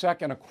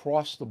 22nd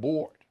across the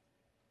board.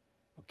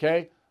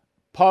 Okay?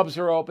 Pubs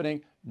are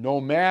opening, no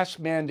mask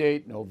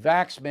mandate, no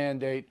vax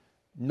mandate,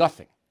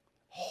 nothing.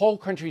 Whole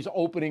country's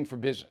opening for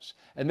business.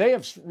 And they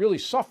have really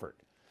suffered.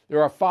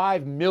 There are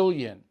 5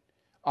 million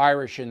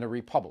Irish in the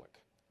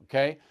Republic.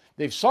 Okay?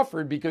 They've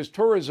suffered because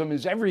tourism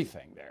is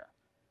everything there.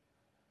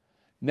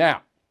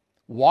 Now,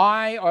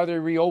 why are they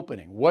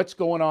reopening? What's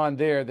going on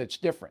there that's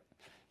different?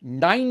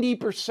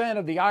 90%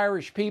 of the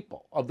Irish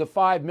people, of the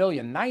 5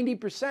 million,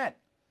 90%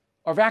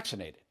 are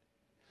vaccinated.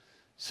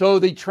 So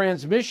the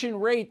transmission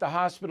rate, the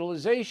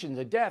hospitalization,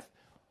 the death,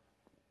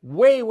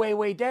 way, way,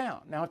 way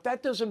down. Now, if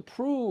that doesn't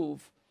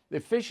prove the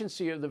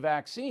efficiency of the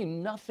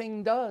vaccine,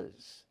 nothing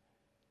does.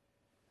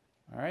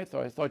 All right,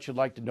 so I thought you'd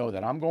like to know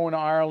that. I'm going to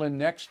Ireland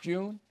next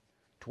June,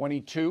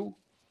 22.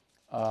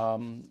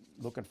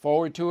 Looking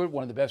forward to it.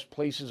 One of the best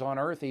places on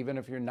earth, even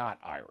if you're not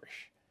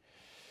Irish.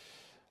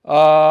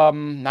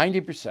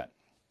 90%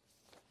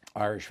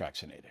 Irish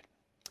vaccinated.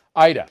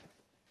 Ida.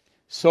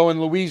 So in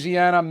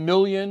Louisiana, 1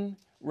 million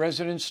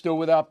residents still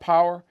without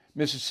power.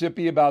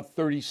 Mississippi, about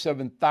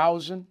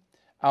 37,000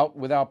 out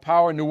without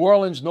power. New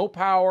Orleans, no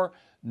power,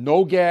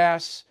 no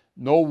gas,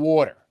 no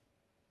water.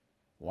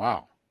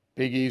 Wow,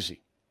 big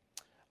easy.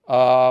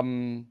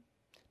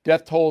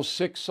 Death toll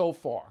 6 so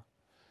far.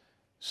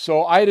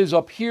 So Ida's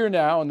up here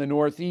now in the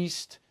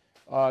Northeast.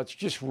 It's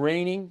just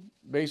raining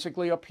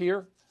basically up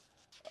here.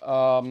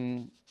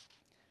 And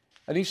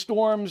these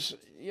storms,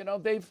 you know,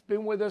 they've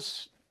been with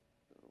us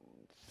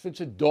since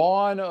the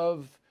dawn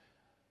of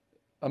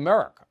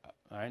America.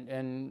 Right?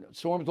 And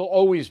storms will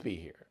always be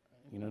here.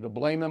 You know, to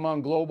blame them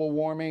on global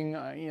warming,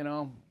 you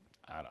know,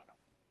 I don't know.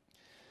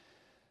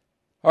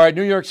 All right,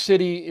 New York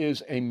City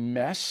is a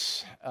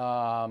mess.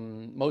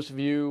 Most of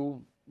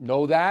you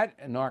know that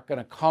and aren't going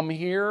to come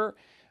here,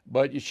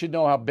 but you should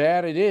know how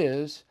bad it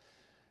is.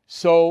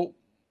 So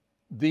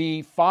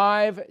the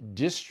 5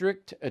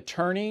 district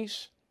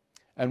attorneys,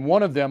 and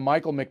one of them,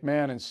 Michael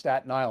McMahon in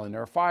Staten Island,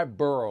 there are 5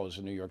 boroughs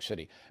in New York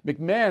City.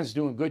 McMahon's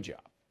doing a good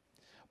job.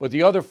 But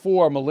the other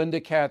 4, Melinda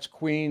Katz,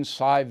 Queens,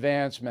 Cy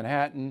Vance,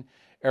 Manhattan,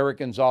 Eric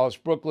Gonzalez,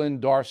 Brooklyn,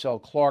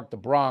 Darcel Clark, the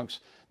Bronx,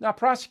 not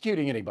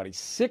prosecuting anybody.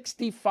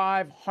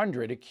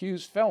 6,500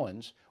 accused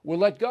felons were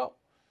let go.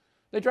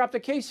 They dropped the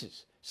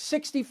cases.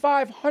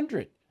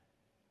 6,500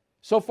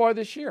 so far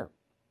this year.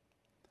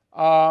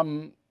 I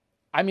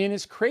mean,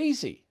 it's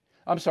crazy.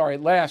 I'm sorry,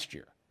 last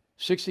year.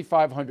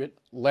 6,500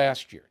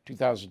 last year,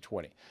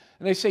 2020.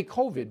 And they say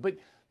COVID, but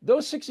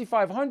those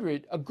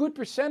 6,500, a good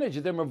percentage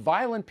of them are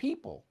violent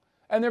people,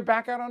 and they're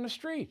back out on the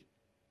street.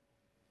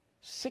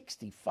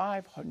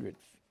 6,500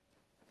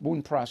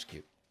 wouldn't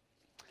prosecute.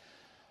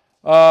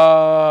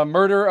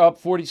 Murder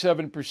up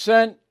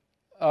 47%.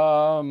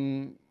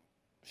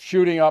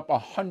 Shooting up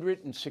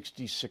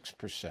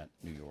 166%,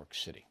 New York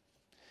City.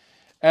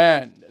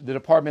 And the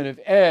Department of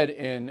Ed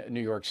in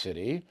New York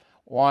City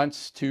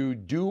wants to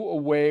do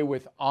away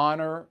with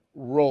honor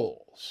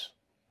rolls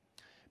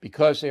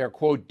because they are,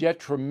 quote,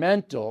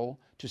 detrimental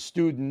to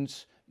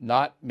students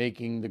not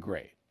making the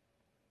grade.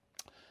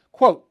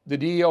 Quote, the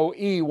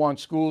DOE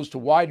wants schools to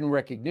widen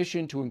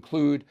recognition to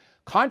include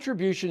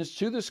contributions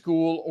to the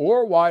school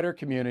or wider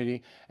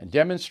community and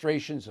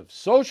demonstrations of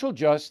social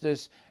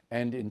justice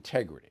and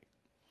integrity.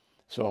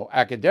 So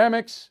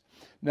academics,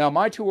 now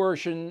my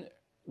tuition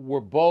were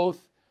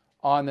both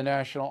on the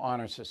National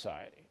Honor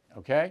Society,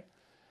 okay?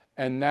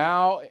 And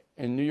now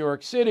in New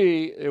York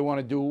City, they want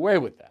to do away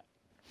with that.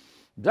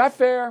 Is that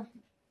fair?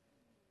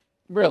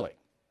 Really?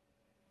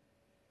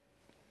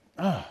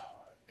 Oh,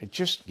 it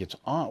just gets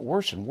on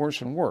worse and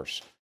worse and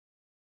worse.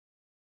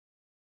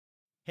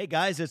 Hey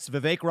guys, it's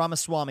Vivek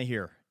Ramaswamy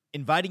here,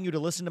 inviting you to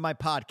listen to my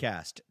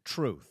podcast,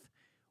 Truth.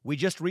 We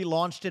just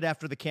relaunched it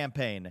after the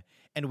campaign,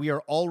 and we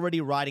are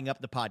already riding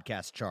up the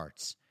podcast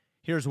charts.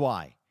 Here's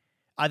why.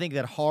 I think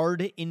that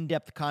hard,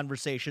 in-depth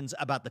conversations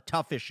about the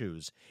tough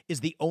issues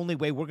is the only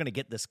way we're going to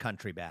get this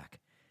country back.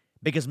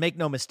 Because make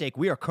no mistake,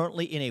 we are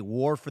currently in a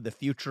war for the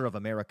future of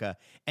America,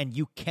 and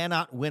you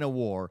cannot win a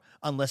war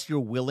unless you're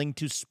willing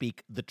to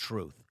speak the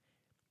truth.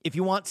 If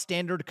you want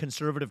standard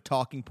conservative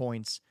talking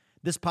points,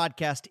 this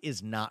podcast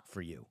is not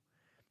for you.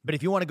 But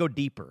if you want to go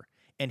deeper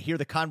and hear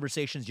the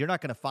conversations you're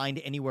not going to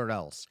find anywhere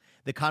else,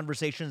 the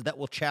conversations that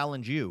will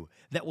challenge you,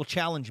 that will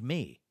challenge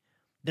me,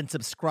 then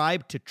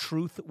subscribe to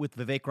Truth with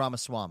Vivek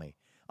Ramaswamy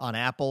on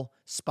Apple,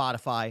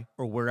 Spotify,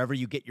 or wherever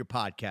you get your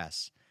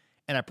podcasts.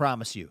 And I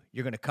promise you,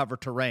 you're going to cover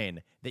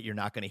terrain that you're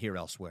not going to hear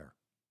elsewhere.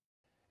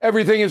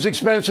 Everything is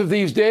expensive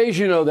these days,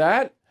 you know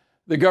that.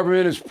 The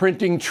government is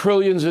printing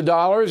trillions of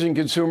dollars and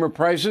consumer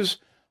prices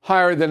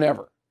higher than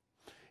ever.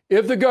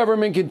 If the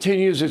government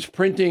continues its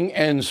printing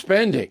and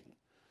spending,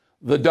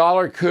 the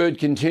dollar could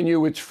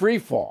continue its free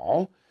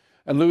fall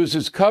and lose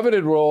its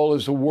coveted role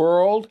as the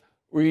world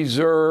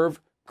reserve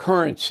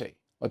currency.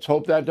 Let's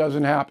hope that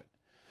doesn't happen.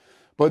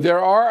 But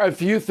there are a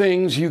few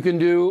things you can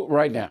do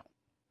right now.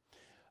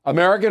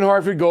 American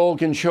Hartford Gold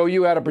can show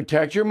you how to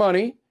protect your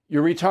money,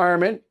 your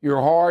retirement, your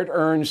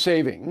hard-earned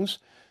savings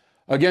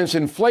against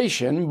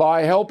inflation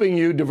by helping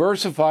you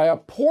diversify a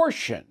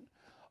portion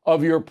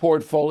of your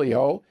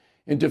portfolio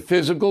into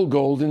physical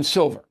gold and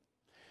silver.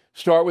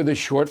 Start with a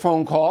short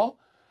phone call,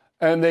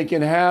 and they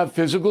can have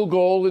physical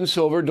gold and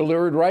silver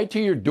delivered right to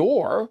your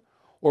door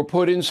or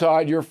put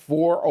inside your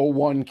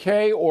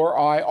 401k or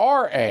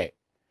IRA.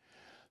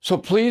 So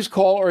please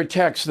call or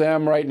text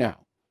them right now.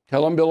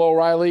 Tell them Bill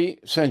O'Reilly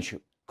sent you.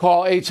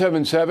 Call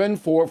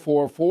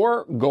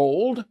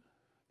 877-444-GOLD,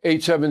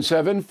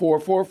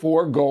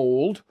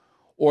 877-444-GOLD,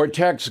 or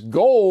text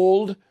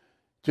GOLD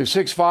to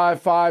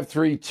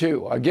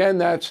 65532. Again,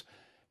 that's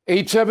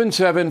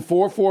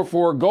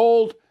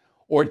 877-444-GOLD,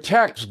 or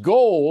text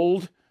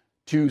GOLD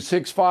to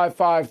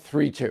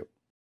 65532.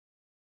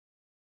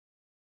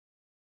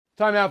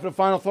 Time now for the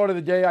final thought of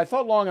the day. I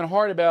thought long and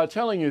hard about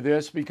telling you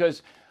this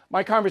because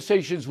my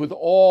conversations with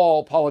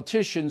all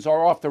politicians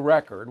are off the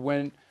record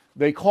when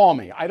they call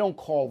me. I don't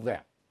call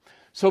them.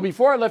 So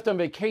before I left on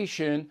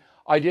vacation,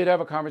 I did have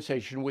a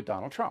conversation with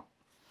Donald Trump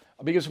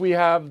because we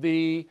have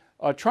the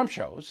Trump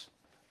shows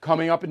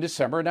coming up in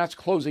December, and that's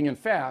closing in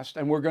fast,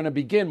 and we're going to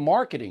begin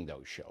marketing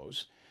those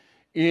shows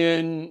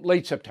in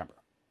late September.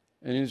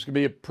 And it's going to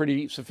be a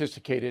pretty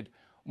sophisticated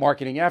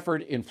marketing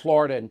effort in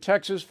Florida and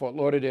Texas, Fort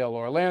Lauderdale,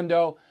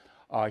 Orlando,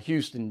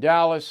 Houston,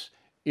 Dallas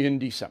in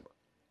December.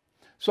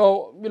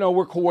 So,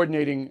 we're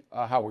coordinating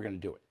how we're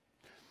going to do it.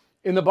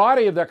 In the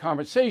body of that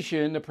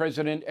conversation, the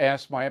president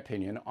asked my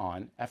opinion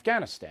on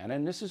Afghanistan,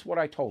 and this is what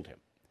I told him.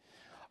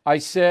 I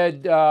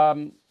said,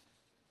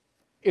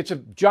 it's a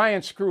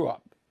giant screw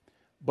up,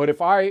 but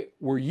if I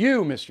were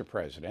you, Mr.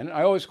 President,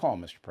 I always call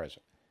him Mr.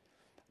 President,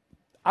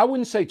 I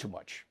wouldn't say too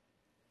much,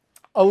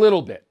 a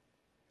little bit.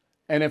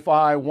 And if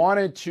I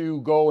wanted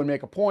to go and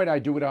make a point,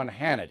 I'd do it on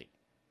Hannity,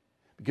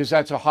 because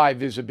that's a high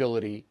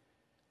visibility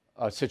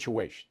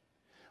situation.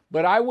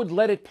 But I would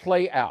let it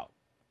play out,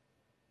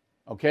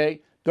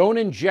 okay? Don't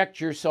inject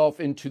yourself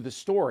into the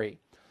story.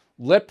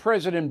 Let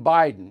President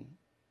Biden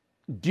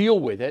deal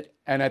with it,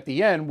 and at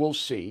the end, we'll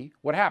see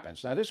what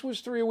happens. Now, this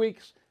was 3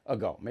 weeks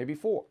ago, maybe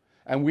 4,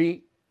 and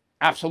we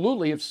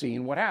absolutely have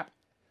seen what happened.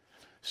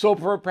 So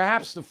for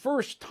perhaps the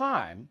first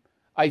time,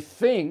 I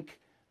think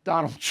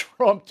Donald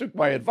Trump took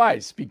my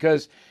advice,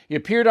 because he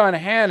appeared on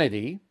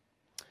Hannity,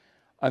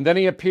 and then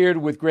he appeared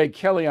with Greg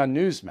Kelly on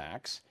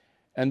Newsmax,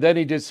 and then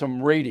he did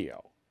some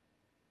radio.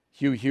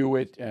 Hugh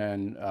Hewitt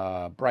and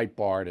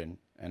Breitbart, and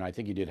I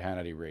think he did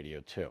Hannity Radio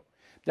too.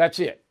 That's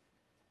it.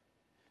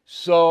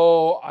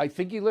 So I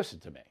think he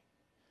listened to me.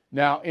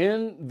 Now,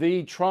 in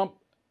the Trump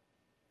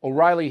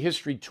O'Reilly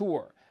History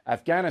Tour,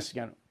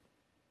 Afghanistan,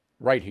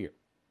 right here.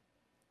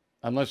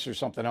 Unless there's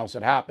something else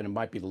that happened, it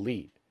might be the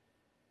lead.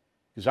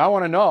 Because I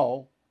want to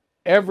know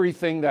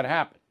everything that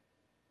happened,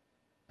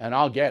 and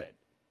I'll get it.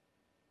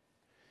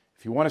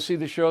 If you want to see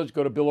the shows,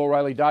 go to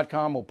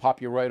BillO'Reilly.com. We'll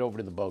pop you right over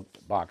to the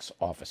box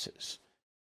offices.